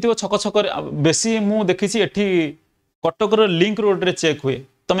देखिथिबो छक छक बेसी मु देखिछि एठी कटक रो लिंक रोड रे चेक हुए,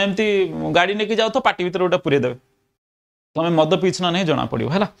 तुम एमती गाड़ी लेके जाओ तो पार्टी भीतर गोटे पुरे देवे, तुम मद पीछ ना नहीं जना पड़ो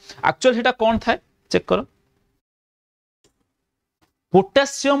है। एक्चुअली सेटा कौन था चेक कर,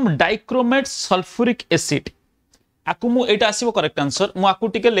 पोटेशियम डाइक्रोमेट सल्फ्यूरिक एसिड। आकु मु एटा आसीबो करेक्ट आंसर, मु आकु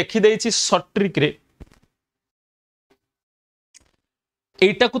टिके लिखि देइछि शॉर्ट ट्रिक रे,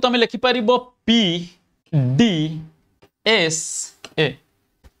 एटा को तुम लिखि परिबो P D S A,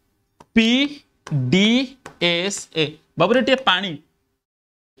 P D S A बाबू रे टिके पानी,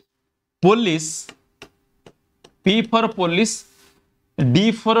 police P for police,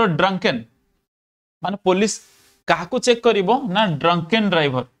 D for ड्रंकेन, माने पुलिस कहा को चेक करिवो ना ड्रंकेन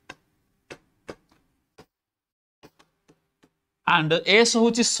ड्राइवर, एंड एस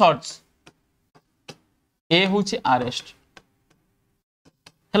होची सर्च, ए होची अरेस्ट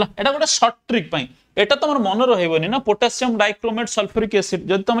हैला। एटा गोटे शॉर्ट ट्रिक पई, एटा तमर मन रहइबोनी ना पोटेशियम डाइक्रोमेट सल्फ्यूरिक एसिड,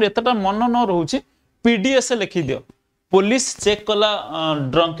 जदि तमर एतटा मन न रहउची पीडीएस लिखि दियो, पुलिस चेक कला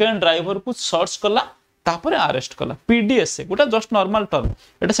ड्रंकेन ड्राइवर को सर्च कला तापर अरेस्ट कला, पीडीएस गोटा जस्ट नॉर्मल टर्म,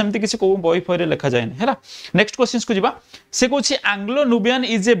 एटा सेमती किसी को बही फयरे लिखा जायनि हैला। नेक्स्ट क्वेश्चंस को जिबा। से कहूछि Anglo Nubian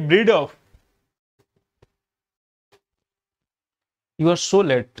is a breed of, you are so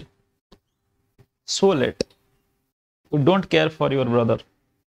let, so let, you don't care for your brother.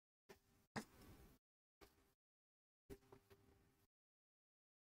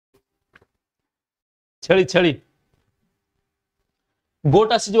 छेड़ी छेड़ी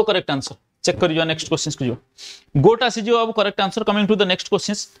गोट आसी जो करेक्ट आंसर चेक करियो। नेक्स्ट क्वेश्चन को जो गोट आसी जो अब correct answer. Coming to the next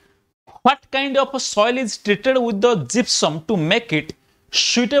questions, what kind of soil is treated with the gypsum to make it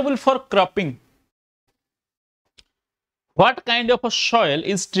suitable for cropping? What kind of a soil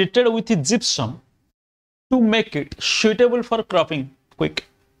is treated with gypsum to make it suitable for cropping? Quick.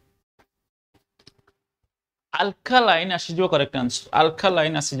 Alkaline आसीजो correct answer.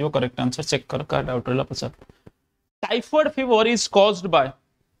 Alkaline आसीजो correct answer. Check कर का doubt रहला पछा. Typhoid fever is caused by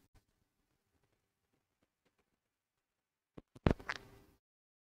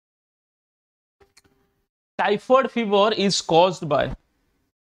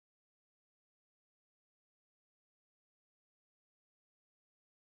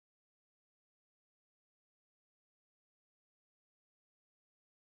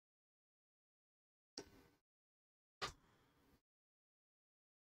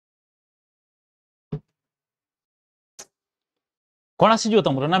कौन आसीजो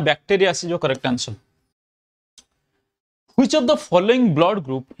तमरो ना bacteria आसीजो correct answer. Which of the following blood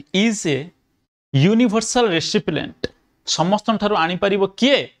group is a universal recipient समस्त ठारू आनी परिबो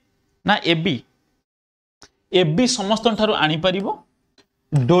किए ना एबी एबी समस्त ठारू आनी परिबो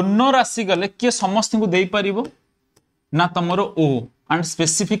डोनर आसी गले किए समस्त को देई परिबो ना तमरो ओ एंड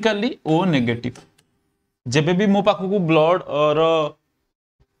स्पेसिफिकली ओ नेगेटिव जेबे भी मो पाखु को ब्लड और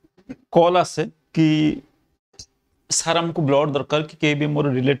कॉल आसे कि सर हमको ब्लड दरकार कि भी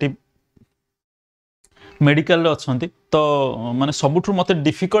मोर रिलेटिव मेडिकल अच्छी तो माने सबुठु मते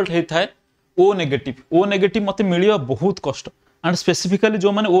डिफिकल्ट होता है ओ नेगेटिव मते मिलिया बहुत कष्ट एंड स्पेसिफिकली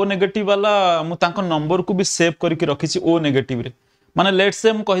जो माने ओ नेगेटिव वाला मु तांको नंबर को भी सेव करके रखी ओ नेगेटिव रे माने लेट्स से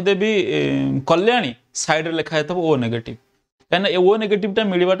हम कहि देबी कल्याणी साइड रे लिखा है ओ नेगेटिव कहना ओ नेगेटिव टा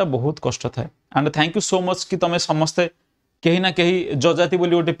मिलवाटा बहुत कष्ट थाए and thank you so much कि तमे समस्ते कहीं ना कहीं जजाति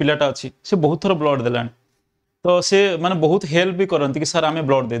बोली गोटे पिलाटा अच्छी से बहुत थर ब्लड देलानी तो से माने बहुत हेल्प भी करती कि सर आमे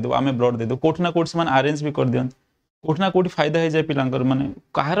ब्लड दे दो आमे ब्लड दे दो कोठी ना कोठी से माने अरेंज भी कर दियंत कोठी ना कोठी फायदा हो जाए पिलांकर माने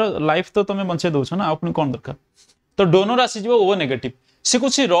कहार लाइफ तो तमे बंचे दोछ ना आपन कोन दरकार तो डोनर आसी जिवो ओ नेगेटिव से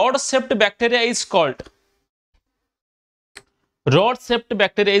कुछ rod shaped bacteria is called rod shaped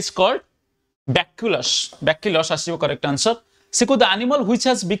bacteria is called बैक्यूलस आसी करेक्ट आंसर से को the animal which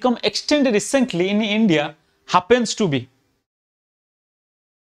has become extinct recently in India happens to be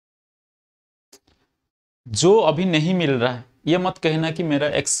जो अभी नहीं मिल रहा है ये मत कहना कि मेरा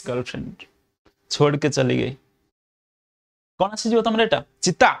एक्स गर्लफ्रेंड छोड़ के चली गई कौन आसी जो तुम रेटा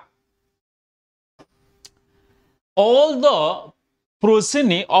चिता all the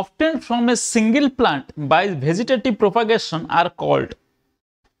progeny obtained from a single plant by vegetative propagation are called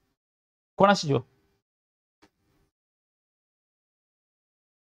कौन आसी जो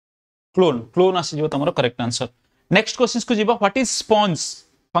क्लोन आसी जो तुमरो करेक्ट आंसर नेक्स्ट क्वेश्चन को जीवा what is sponge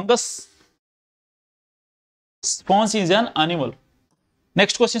fungus sponge is an animal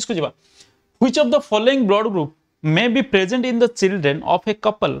next question को जीवा which of the following blood group may be present in the children of a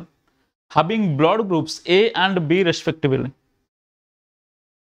couple having blood groups A and B respectively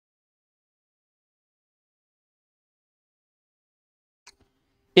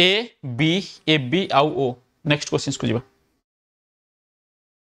A B AB आउ O next question को जीवा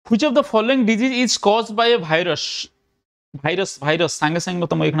which of the following disease is caused by a virus संगे संगे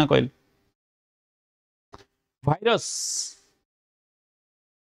तुम एकना कहल virus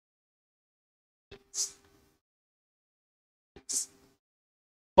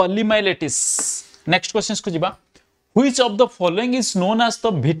polymyelitis next questions को जीवा which of the following is known as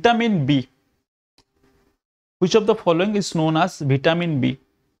the vitamin B which of the following is known as vitamin B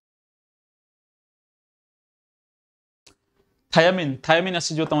thiamine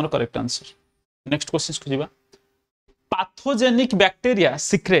आसी जो तमरो correct answer next question को जीवा pathogenic bacteria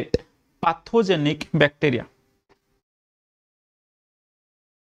secrete pathogenic bacteria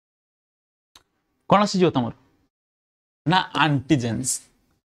कौन आसी जो तमरो ना antigens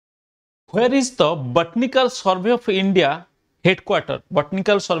where is the botanical survey of India headquarter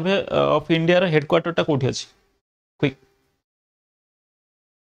botanical survey of India रा headquarter टा कोठी अछि क्विक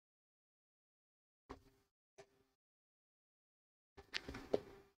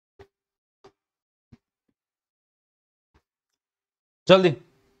जल्दी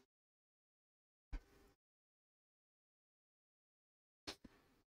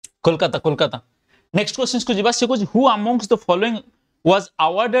कोलकाता नेक्स्ट क्वेश्चन को जीवा से कुछ who amongst the following was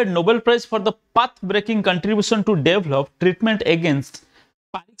awarded Nobel Prize for the path-breaking contribution to develop treatment against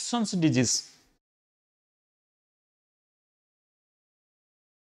Parkinson's disease.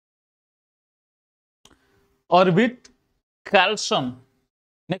 Orbit Carlson.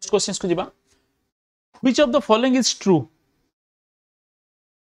 Next question को जीवा. Which of the following is true?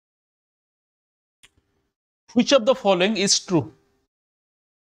 Which of the following is true?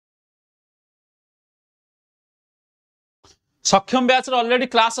 सक्षम batch रे already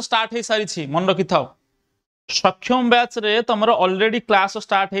class start हो सारी छी मन रखि थाओ सक्षम बैच रे तमरो ऑलरेडी क्लास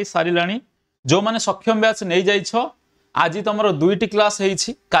स्टार्ट हो सारी लानी जो माने सक्षम बैच नै जाई छ आज तमरो दुईटी क्लास हेई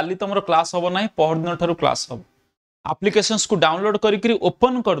छी काली तमरो क्लास होबो नाही पहर दिन थारु क्लास होबो एप्लीकेशंस को डाउनलोड करी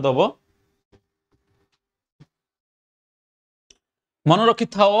ओपन कर दबो मन रखि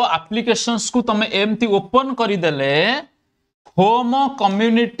थाओ एप्लीकेशंस को तमे एमती ओपन करी देले होम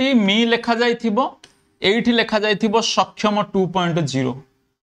कम्युनिटी मी लेखा जाई थिबो एठी लेखा जाइथिबो सक्षम 2.0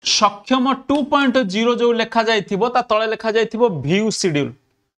 सक्षम 2.0 जो लेखा जाइथिबो ता तळे लेखा जाइथिबो व्यू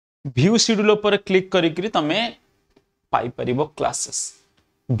शेड्यूल ऊपर क्लिक करिकरी तमे पाई परिबो क्लासेस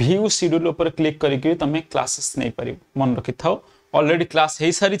व्यू शेड्यूल ऊपर क्लिक करिकरी तमे क्लासेस नै परिबो मन रखि थाओ ऑलरेडी क्लास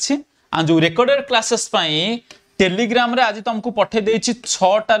हेई सारी छी आ जो रिकॉर्डेड क्लासेस पई टेलीग्राम रे आज तुमको पठे देछि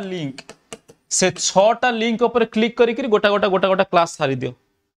 6 टा लिंक से 6 टा लिंक ऊपर क्लिक करिकरी गोटा क्लास सारी दियो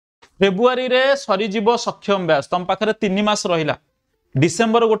फेब्रुआरी रे सरी जीवो सक्षम ब्याज तुम पाखरे 3 मास रहिला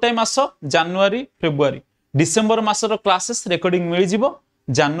डिसेंबर गोटे मास जनवरी फेब्रुआरी डिसेंबर मासर क्लासेस रेकॉर्डिंग मिल जिवो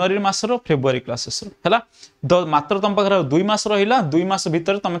जनवरी मासर फेब्रुआरी क्लासेस हैला मात्र तुम पाखरे 2 मास रहिला 2 मास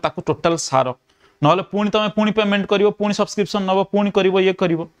भीतर तुम ताकू टोटल सार नहले पुणी तुम पुणी पेमेंट करिवो पुणी सब्सक्रिप्शन नबो पुणी करिवो ये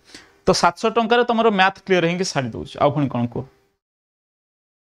करिवो तो 700 टंका रे तुमरो मैथ क्लियर हेंगे साडी दोछ आ पुणी कोन को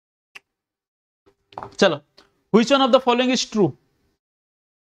चलो which one of the following is true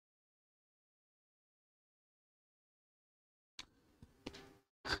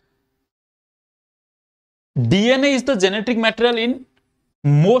DNA is the genetic material in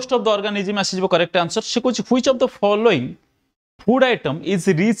most of the organism as is the correct answer से कुछ which of the following food item is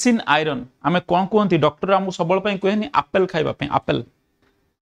rich in iron आमे कोन कोनती doctor हमु सबल पई कहनी Apple खाइबा पई Apple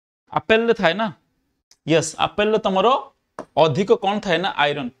Apple रे थाय ना यस एप्पल रे तमरो अधिक कोन थाय ना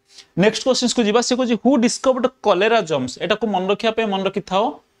आयरन नेक्स्ट क्वेश्चंस को जीवा से कुछ हु डिस्कवर्ड कॉलेरा जर्म्स एटा को मन रखिया पे मन रखि थाओ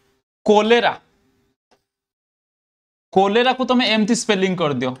कोलेरा कोलेरा को तमे एमती स्पेलिंग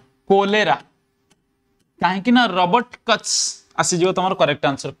कर दियो कोलेरा काहे कि ना रॉबर्ट कच आसी जो तमरो करेक्ट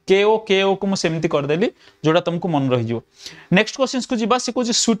आंसर केओ को मु सेमती कर देली जोडा तुमको मन रहि जो नेक्स्ट क्वेश्चंस को जीवा से कुछ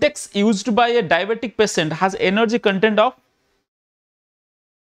सुटेक्स used by A diabetic patient has energy content of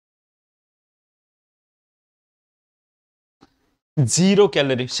 0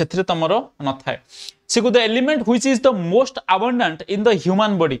 calorie सेथिरे तमरो न थाए से the element which is the most abundant in the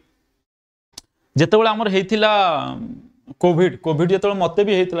human body जेतेबेले हमर हेतिला कोविड जेतेबेले मते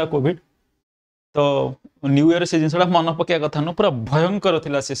भी हेतिला कोविड तो न्यू ईयर से जिनसडा मन पकिया कथा न पूरा भयंकर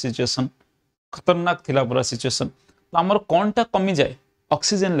थिला से सिचुएशन खतरनाक थिला पूरा सिचुएशन तो हमर कोनटा कमी जाए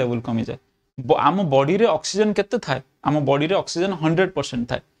ऑक्सीजन लेवल कमी जाए आम बॉडी रे ऑक्सीजन केते थाए आम बॉडी रे ऑक्सीजन 100%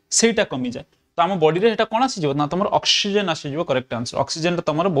 थाए सेटा कमी जाए तो आम बॉडी रे एटा कोन आसी जो ना तमर ऑक्सीजन आसी जो करेक्ट आंसर ऑक्सीजन रे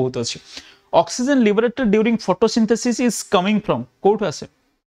तमर बहुत अछि oxygen liberated during photosynthesis is coming from कोठ आसे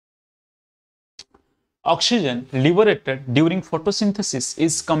oxygen liberated during photosynthesis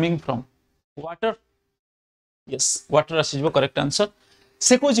is coming from water yes water आसी जो करेक्ट आंसर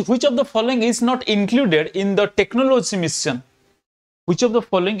से कुछ which of the following is not included in the technology mission which of the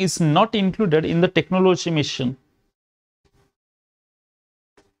following is not included in the technology mission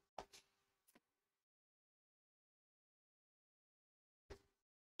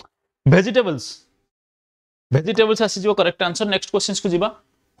vegetables आसी जो correct answer next questions को जीवा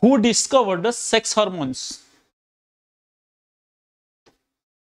who discovered the sex hormones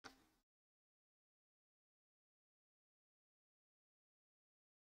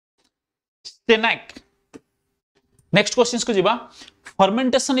Stenak. Next questions को जीवा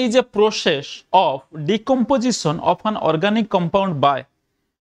fermentation is a process of decomposition of an organic compound by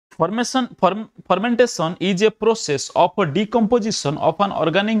fermentation is a process of a decomposition of an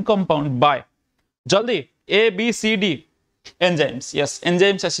organic compound by जल्दी A B C D enzymes yes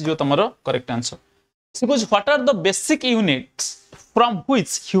enzymes आसी जो तमरो correct answer suppose what are the basic units from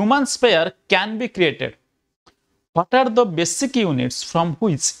which human sphere can be created what are the basic units from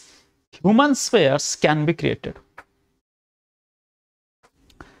which human spheres can be created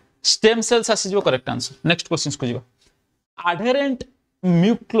stem cells आसी जो correct answer next questions को जीवा adherent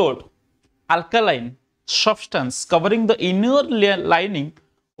mucoid alkaline substance covering the inner lining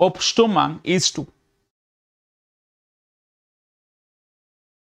of stomach is to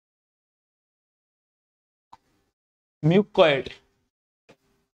mucoid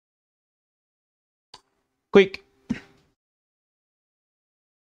quick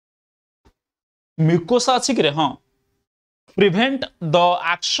mucosa अछि कि रे हां prevent the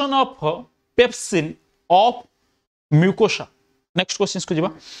action of pepsin of mucosa next questions को जीवा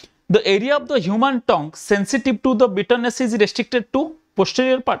the area of the human tongue sensitive to the bitterness is restricted to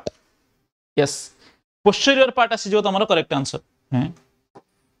posterior part yes posterior part आसी जो तमरो correct answer है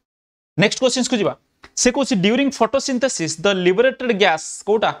next questions को जीवा से कुछ during photosynthesis the liberated gas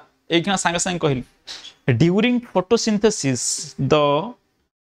Kota एखना संग संग कहिल during photosynthesis the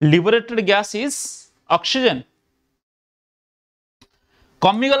liberated gas is oxygen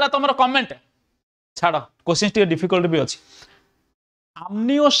कमी गला तमरो कमेंट छाड़ क्वेश्चन टी डिफिकल्ट भी अछि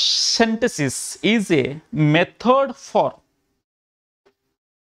amniocentesis is a method for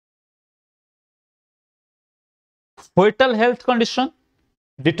fetal health condition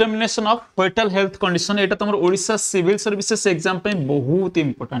determination of fetal health condition Etah तमरो Odisha civil services exam पे बहुत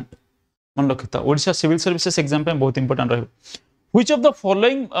इंपोर्टेंट मन रखिता ओडिसा सिविल सर्विसेज एग्जाम पे बहुत इंपोर्टेंट रहबो Which of the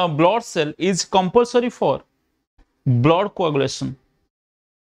following blood cell is compulsory for blood coagulation?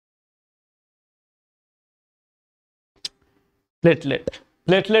 Platelet.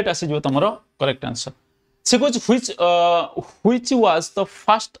 Platelet आसी जो तमरो correct answer. से कुछ which was the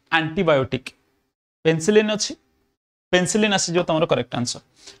first antibiotic? Penicillin अच्छी. Penicillin आसी जो तमरो correct answer.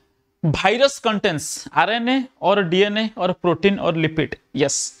 Virus contains RNA और डीएनए और प्रोटीन और लिपिड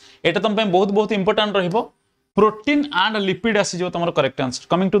यस एटा तुम पे बहुत बहुत इंपोर्टेंट रहिबो प्रोटीन एंड लिपिड आसी जो तुमरो correct answer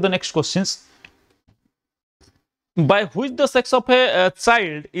coming to the next questions by which the sex of a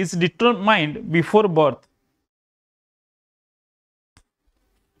child is determined before birth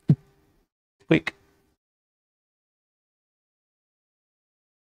quick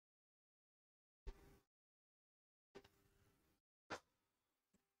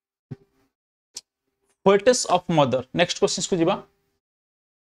fetus of mother next questions को जीवा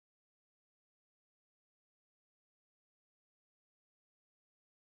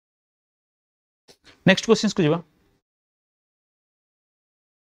नेक्स्ट क्वेश्चन को जीवा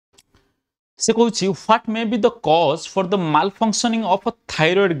से कहूँ what may be the cause for the mall functioning of a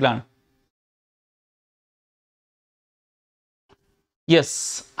thyroid gland yes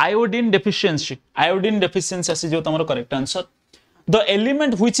iodine deficiency आसी जो तमरो correct answer the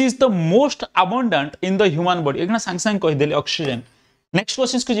element which is the most abundant in the human body एकना सांग सांग कहि देले ऑक्सीजन नेक्स्ट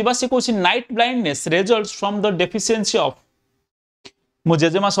क्वेश्चन को जीवा से कहूँ night blindness results from the deficiency of मो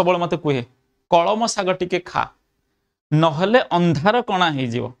जेजेमा सबल मते कहे कलम साग टिके खा नहले अंधार कणा हे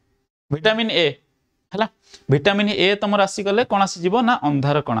जीवो विटामिन ए हला विटामिन ए तुम आसी गले कौन आसी जीवो ना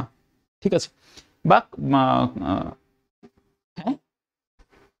अंधार कणा ठीक अच्छे बा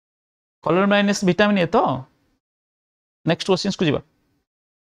कलर ब्लाइंडनेस विटामिन ए तो नेक्स्ट क्वेश्चन को जीवा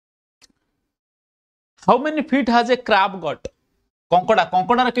how many feet has a crab got कंकड़ा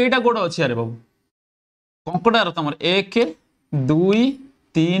कंकड़ा रे केटा गोड़ अछि अरे बाबू कंकड़ा रे तमर 1 2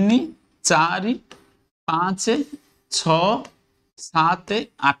 3 4 5 6 7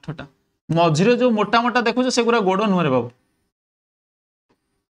 8टा मझिरे जो मोटा मोटा देखो से गुरा गोड़ नुहे रे बाबू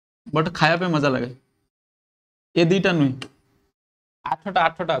बट खाया पे मजा लगे ये दीटा नुहे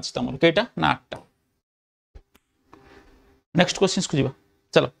 8टा अछि तमर केटा ना 8टा नेक्स्ट क्वेश्चन को जीवा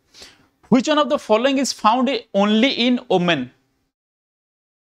चलो which one of the following is found only in women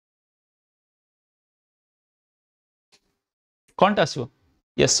कौन टा आसीबो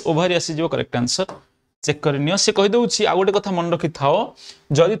यस ओभारी आसी जो करेक्ट आंसर चेक करनियो से कहि दउछि आ गोटे कथा मन रखि थाओ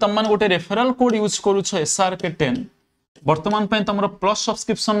जदि तम मान गोटे रेफरल कोड यूज करूछ SRK10 वर्तमान पे तमरो प्लस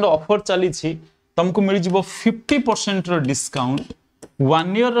सब्सक्रिप्शन रो ऑफर चली छी तुमको मिल जिवो 50% रो डिस्काउंट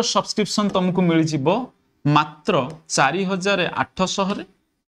 1 ईयर रो सब्सक्रिप्शन तुमको मिल जिवो मात्र 4800 रे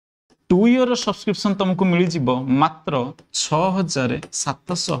 2 ईयर रो सब्सक्रिप्शन तुमको मिल जिवो मात्र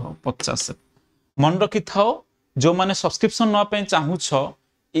 6750 मन रखि थाओ जो माने सब्सक्रिप्शन न पे चाहूछ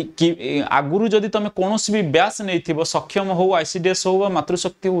आगुरु जदि तुम कौन भी बैच नहीं थी सक्षम हो आईसीडीएस हो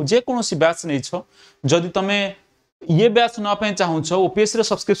मातृशक्ति हो जे कौन बैच नहीं जदि तुम ये बैच ना चाहूछ ओपीएससी रे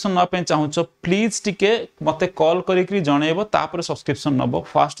सब्सक्रिप्शन ना चाहूछ प्लीज टिके मते कॉल करिकरी जणेबो तापर सब्सक्रिप्शन नबो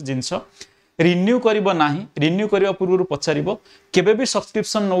फास्ट जिंस रिन्यू करिबो नाही रिन्यू करिबा पूर्व पचारिबो केबे भी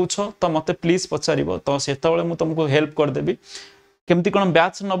सब्सक्रिप्शन नउछ तो मते प्लीज पचारिबो तो सेतबेले मु तुमको हेल्प कर देबी केमती कौन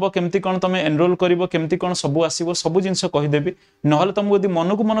बैच नब केमती कौन तुम एनरोल करिवो केमती कौन सब आसीबो सब जिंस कहि देबी नहले तुमको यदि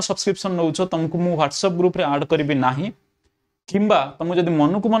मन को मन सब्सक्रिप्शन नउछ तुमको मु व्हाट्सएप ग्रुप रे ऐड करबी नाही किंबा तुम यदि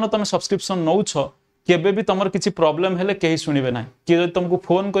मन को मन तुम सब्सक्रिप्शन नउछ केबे भी तुमर किछि प्रॉब्लम हेले केही सुनिबे नाही कि यदि तुमको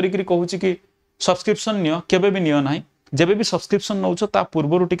फोन करिकरी कहूची कि सब्सक्रिप्शन नियो केबे भी नियो नाही जेबे भी सब्सक्रिप्शन नउछ ता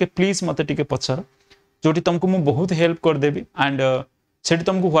पूर्वरु टिके प्लीज मते टिके पछर जोटी तुमको मु बहुत हेल्प कर देबी एंड सेठी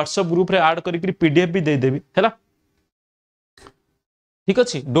तुमको व्हाट्सएप ग्रुप रे ऐड करिकरी पीडीएफ भी दे देबी हैला ठीक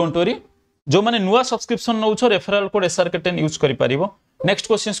अच्छे डोंट वरी जो माने नुआ subscription नउछ referral code SRK10 use करि परिबो नेक्स्ट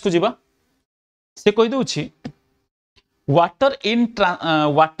क्वेश्चंस को जीवा से कहि दउछि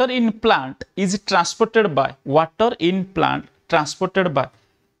water in plant is transported by water in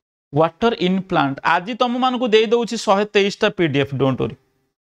plant आज तुम मान को दे दउछि 123 टा पीडीएफ डोंट वरी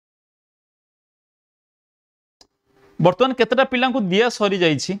वर्तमान केतेटा पिला को दिया सरी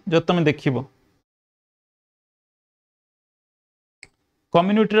जाइछि जो तुम देखिबो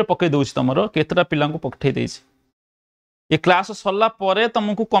कम्युनिटी रे पकई दउछि तमरो केतरा पिला को पठै देछि ये क्लास सरला परे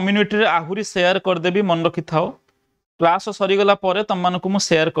तुमको कम्युनिटी रे आहुरी शेयर कर देबी मन रखि थाओ क्लास सरी गला परे तम मानको मु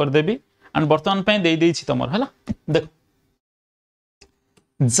शेयर कर देबी एंड वर्तमान पे दे देछि तमर हला देख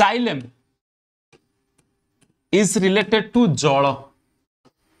जाइलेम इज रिलेटेड टू जल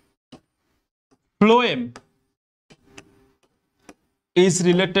फ्लोएम इज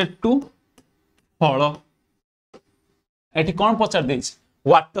रिलेटेड टू फल एठी कौन पचार देछि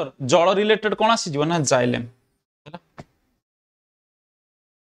वाटर जल रिलेटेड कौन आसी जीव ना जाइलेम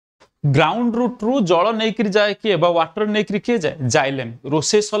ग्राउंड रूट रु जल नहीं जाए किए वाटर नहीं किए जाए जाइलेम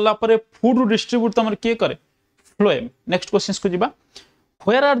रोसे सरला परे फूड डिस्ट्रीब्यूट तमर किए करे फ्लोएम नेक्स्ट क्वेश्चन को जीवा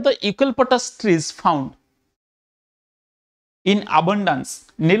where are the eucalyptus trees found in abundance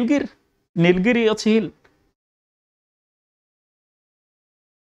Nilgiri अच्छी हिल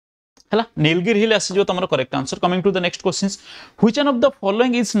हैला नीलगिरी हिल आसी जो तमरो correct answer coming to the next questions which one of the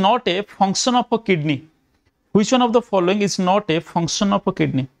following is not a function of a kidney which one of the following is not a function of a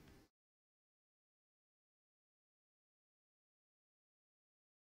kidney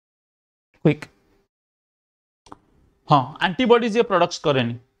quick हां antibodies ये products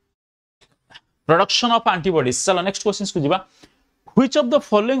करेनी production of antibodies चलो next questions को जीवा which of the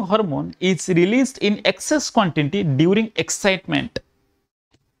following hormone is released in axis quantity during excitement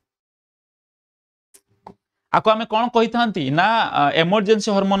आको आमे कोन कहि थांती ना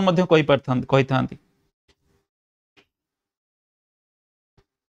इमरजेंसी हार्मोन मध्ये कहि थांती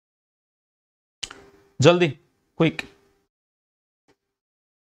जल्दी क्विक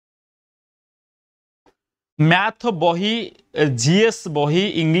मैथ बही जीएस बही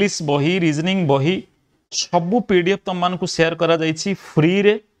इंग्लिश बही रीजनिंग बही सबु पीडीएफ तुम मानकु शेयर करा जाइछि फ्री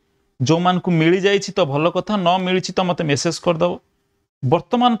रे जो मानकु मिली जाइछि तो भलो कथा न मिलिछि तो मते मेसेज कर दबो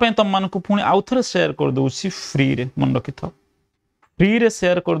वर्तमान पे तुम मानकु पुणी आउ थरे शेयर कर दउछि फ्री रे मन रखि था फ्री रे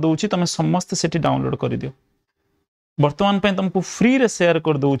शेयर कर दउछि तमे समस्त सेठी डाउनलोड कर दियो वर्तमान पे तुमको फ्री रे शेयर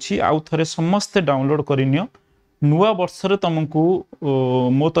कर दउछि आउ थरे समस्त डाउनलोड करिनियो नुआ वर्ष रे तुमको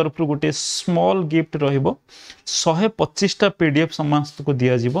मो तरफ रु गोटे स्मॉल गिफ्ट रहिबो 125 टा पीडीएफ समस्त को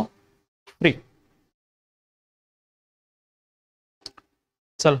दिया जिवो फ्री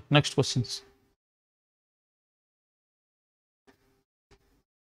चल नेक्स्ट क्वेश्चंस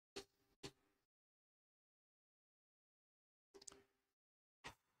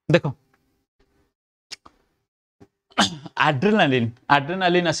देखो एड्रेनालिन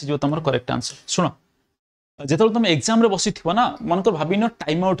एड्रेनालिन आसी जो तमर करेक्ट आंसर सुनो जेतल तुम एग्जाम रे बसी थिबो ना मन कर भाबिनो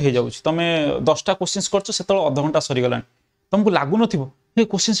टाइम आउट हे जाउछ तमे 10टा क्वेश्चंस करछो सेतल आधा घंटा सरी गलान तुमको लागु नथिबो हे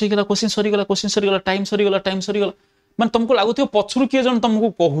क्वेश्चन सरी गला टाइम सरी गला मन तुमको लागु थिबो पछरु के जन तुमको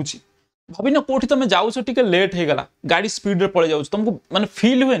कहूची भाबिनो कोठी तमे जाउछ टिके लेट हे गला गाड़ी स्पीड रे पळे जाउछ तुमको माने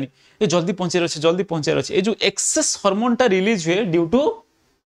फील हुएनी ए जल्दी पहुंचे अछि ए जो एक्सेस हार्मोन टा रिलीज हुए ड्यू टू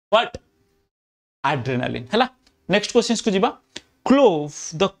व्हाट एड्रेनालिन हैला नेक्स्ट क्वेश्चंस को जीवा clove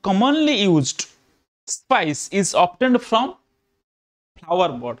the commonly used spice is obtained from flower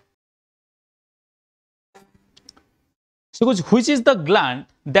bud so which is the gland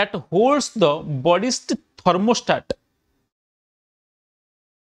that holds the body's thermostat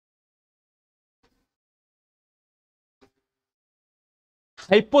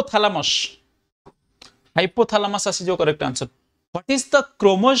hypothalamus asi jo correct answer what is the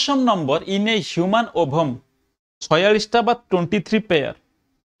chromosome number in a human ovum 46 टा बा 23 pair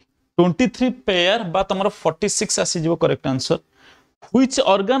 23 pair बा तमरो 46 आसी जो correct answer which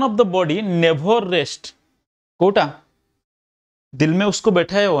organ of the body never rest Kota दिल में उसको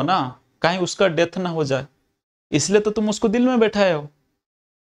बैठाए हो ना कहीं उसका डेथ ना हो जाए इसलिए तो तुम उसको दिल में बैठाए हो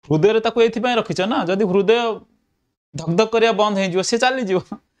हृदय रे ताको एथि पय रखिछ ना जदी हृदय धक धक करिया बंद हे जो से चली जीव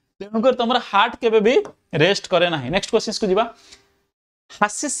तेनु कर तमरा हार्ट केबे भी रेस्ट करे नाही नेक्स्ट क्वेश्चंस को जीवा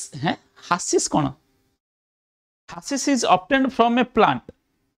हासिस कोन हासिस is obtained from A plant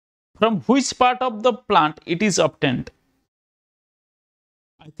from which part of the plant it is obtained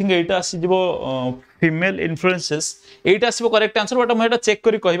I think Etah आसीबो female influences Etah आसीबो correct answer but हम एटा चेक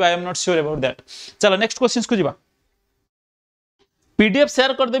करी कहबा I am not sure about that चलो next questions को जीवा PDF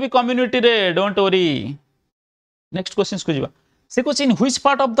share कर देबी community रे don't worry next questions को जीवा से कुछ in which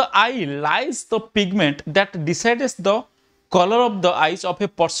part of the I lies the pigment that decides the colour of the eyes of a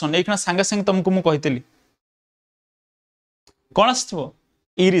person एकना संगे संगे तुमको मु कहितली कोन आसीबो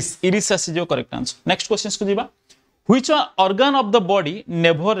इरिस आसी जो करेक्ट आंसर नेक्स्ट क्वेश्चंस को जीवा which organ of the body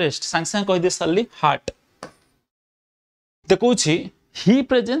never rest संग संग कहि दे साली हार्ट देखौ छी ही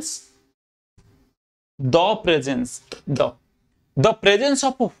presence the presence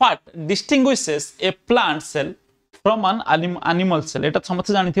of what distinguishes A plant cell from an animal cell एटा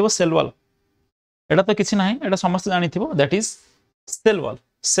समस्त जानि थिबो सेल वॉल एटा तो किछि नाही एटा समस्त जानि थिबो दैट इज सेल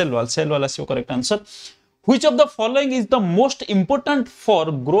वॉल आसी correct answer Which of the following is the most important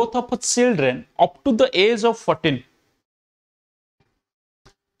for growth of children up to the age of 14?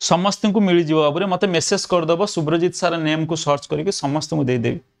 समस्त को मिली जीव बाबू मते मेसेज कर दबो सुब्रजीत सर नेम को सर्च करके समस्त को दे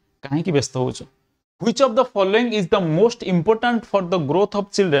देबी काहे की व्यस्त होचो Which of the following is the most important for the growth of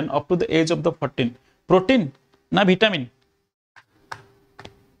children up to the age of the 14? Protein ना vitamin?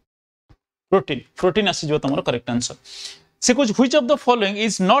 Protein आसी जो तमरो करेक्ट आंसर से कुछ which of the following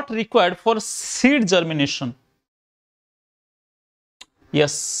is not required for seed germination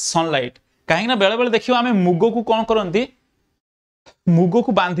yes sunlight काहे ना बेले बेले देखियो आमे मुगो को कोन करंती मुगो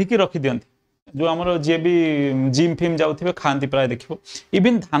को बांधी की रखि दियंती जो हमर जे भी जिम फिम जाउथिबे खांती प्राय देखिबो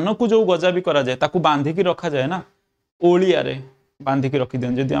इवन धान को जो गजा भी करा जाय ताकू बांधी की रखा जाय ना ओलिया रे बांधी की रखि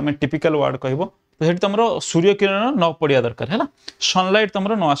दियन जदी आमे टिपिकल वर्ड कहबो तो हेटी तमरो सूर्य किरण न पड़िया दरकार है ना, सनलाइट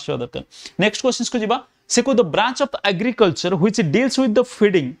तमरो न आसिया दरकार। नेक्स्ट क्वेश्चन को जिबा से को the branch of agriculture which deals with the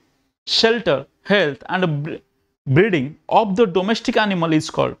feeding, shelter, health and breeding of the domestic animal is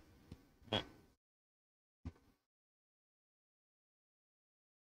called.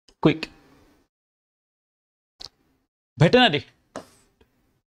 Quick veterinary.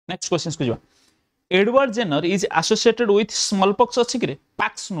 Next question को जिबा Edward Jenner is associated with small pox अछि कि रे,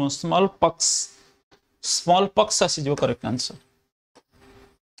 PACS know small pox आसी जो correct answer.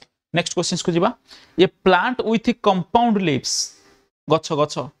 Next question को जिबा ये प्लांट विथ कंपाउंड लीव्स, गछ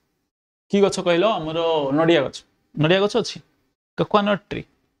गछ की गछ कहलो हमरो नडिया गछ अछि, coconut tree.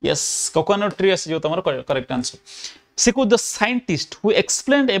 Yes coconut tree आसी जो तमरो करेक्ट आंसर। से को the scientist who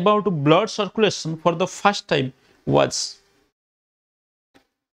explained about blood circulation for the first time was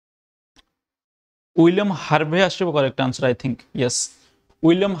William Harvey आसीबो correct answer I think. Yes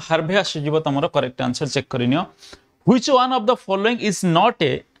William Harvey आसीबो तमरो correct answer check करिनियो। Which one of the following is not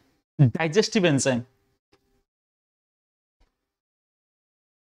a digestive enzyme.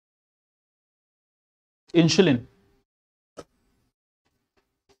 Insulin.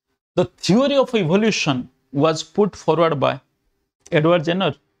 The theory of evolution was put forward by Edward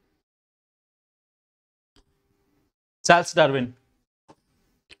Jenner, Charles Darwin.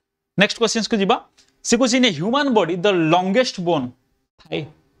 Next questions को जिबा से कुछ in a human body the longest bone thigh.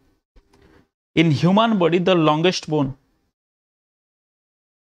 In human body the longest bone.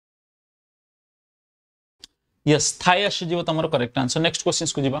 Yes, thigh आसी जिबो तमरो correct answer. Next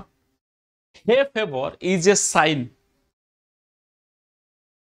questions को जिबा हे favour is a sign.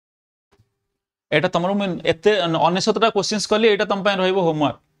 एटा तमरो मैं एते 99टा क्वेश्चंस कली, एटा तम पय रहइबो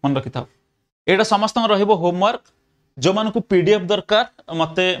होमवर्क, मन रखि थाओ। एटा समस्त रहइबो होमवर्क। जो मान को पीडीएफ दरकार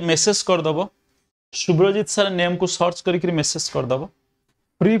मते मेसेज कर दबो, सुब्रजीत सर नेम को सर्च करी मेसेज कर दबो,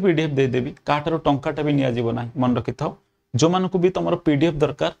 फ्री पीडीएफ दे देबी, काटारो टंकाटा भी निया जीवो नाही, मन रखि थाओ। जो मान को भी तमरो पीडीएफ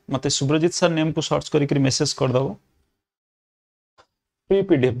दरकार मते सुब्रजीत सर नेम को सर्च करी मेसेज कर दबो, फ्री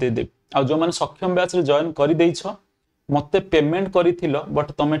पीडीएफ दे देबी। आ जो मान सक्षम बैच रे जॉइन करि देइछो मते पेमेंट करिथिलो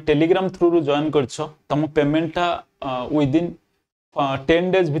बट तमे टेलीग्राम थ्रू रु जॉइन करछो, तम पेमेंटटा विदिन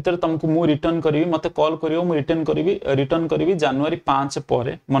 10 डेज भीतर तुमको मु रिटर्न करी, मते कॉल करियो, मु रिटर्न करी जनवरी 5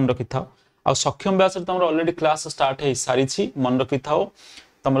 पर, मन रखि थाओ। आ सक्षम बैच रे तमरो ऑलरेडी क्लास स्टार्ट हे सारी छी, मन रखि थाओ।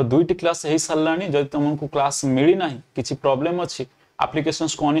 तमरो दुईटी क्लास हे सारलानी, जदि तुमको क्लास मिली नाही, किछि प्रॉब्लम अछि,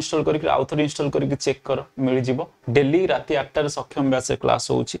 एप्लीकेशंस को अनइंस्टॉल करिक आउथर इंस्टॉल करिक चेक कर, मिली जिवो। डेली राती 8 रे सक्षम बैच रे क्लास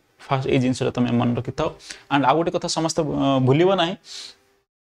होउची। फास्ट ए जिंसरा तमे मन रखि थाओ। एंड आ गोटे कथा समस्त भूलिबो नाही,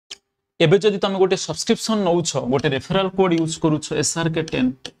 एबे जदि तमे गोटे सब्सक्रिप्शन नउछ, गोटे रेफरल कोड यूज करूछ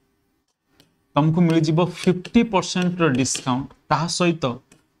SRK10, तुमको मिल जिवो 50% रो डिस्काउंट। ता सहित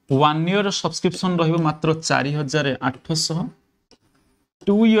 1 ईयर सब्सक्रिप्शन रहिबो मात्र 4800,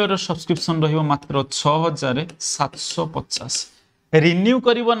 2 ईयर सब्सक्रिप्शन रहिबो मात्र 6750। रिन्यू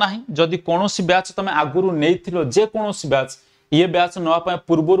करिवो नाही, जदि कोनोसी बैच तमे आगुरु नेइथिलो, जे कोनोसी बैच ये बैच नवा पाए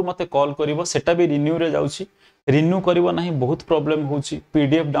पूर्वरु मते कॉल करिवो, सेटा भी रिन्यू रे जाउची। रिन्यू करिवो नाही, बहुत प्रॉब्लम होउची।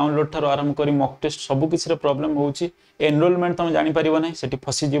 पीडीएफ डाउनलोड थारो आरंभ करी मॉक टेस्ट सब किछि रे प्रॉब्लम होउची। एनरोलमेंट तमे जानि परिवो नाही, सेठी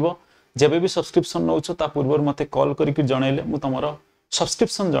फसी जिवो। जेबे भी सब्सक्रिप्शन नउछो ता पूर्वरु मते कॉल करी कि जणैले मु तमरो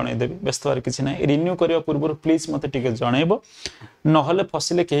सब्सक्रिप्शन जणै देबी, व्यस्त वार किछि नाही। रिन्यू करिवा पूर्वरु प्लीज मते टिके जणैबो, नहले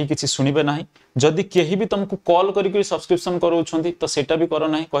फसिले केही किछि सुनिबे नाही। जदि केही भी तुमको कॉल करी कि सब्सक्रिप्शन करूछंती तो सेटा भी करो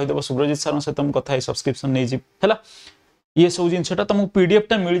नाही, कहि देबो सुब्रजीत सर से तुम कथा है सब्सक्रिप्शन नै जी हैला। ये सब जिनसटा तुमको पीडीएफ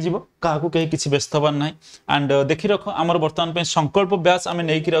टा मिल जिवो, काहाकू केही किछि व्यस्त हबार नाही। एंड देखि रखो हमर वर्तमान पे संकल्प बैच आमे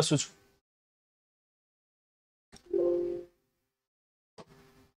नै कि आसुछु।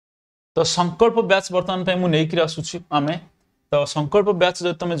 तो संकल्प बैच वर्तमान पे मु नै कि आसुछु आमे। तो संकल्प बैच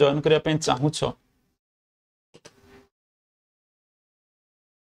जदि तुम जॉइन करिया पे चाहूछ,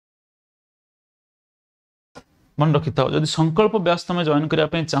 मन रखि थाओ। जदि संकल्प बैच तुम जॉइन करिया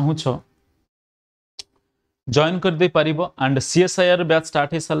पे चाहूछ, जॉइन कर दे पारिबो। एंड सीएसआईआर बैच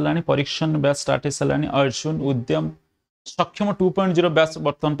स्टार्ट हे सल्लानी, परीक्षण बैच स्टार्ट हे सल्लानी, अर्जुन उद्यम सक्षम 2.0 बैच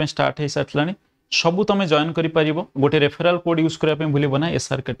वर्तमान पे स्टार्ट हे सल्लानी। सबु तुम जॉइन करि पारिबो। गोटे रेफरल कोड यूज करिया पे भूलिबो ना,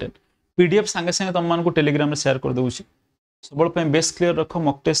 SRK10 पीडीएफ संगे संगे तुम मान को टेलीग्राम रे शेयर कर दूची। सबल पे बेस क्लियर रखो,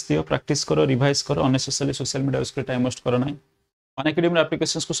 मॉक टेस्ट दियो, प्रैक्टिस करो, रिवाइज करो, अननेसेसरी सोशल मीडिया यूज कर टाइम वेस्ट करो नाही। Unacademy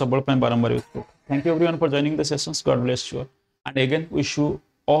एप्लीकेशंस को सबल पे बारंबार यूज करो। Thank you everyone for joining the sessions. God bless you and again wish you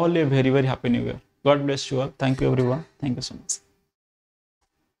all a very happy new year. God bless you all. Thank you everyone. Thank you so much.